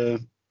 and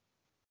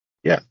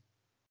yeah,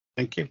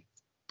 thank you.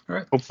 All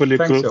right. Hopefully,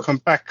 you'll come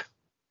back.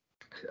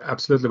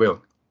 Absolutely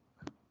will.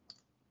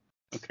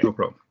 Okay. No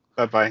problem.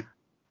 Bye-bye.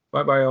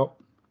 Bye-bye, all.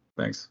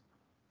 Thanks.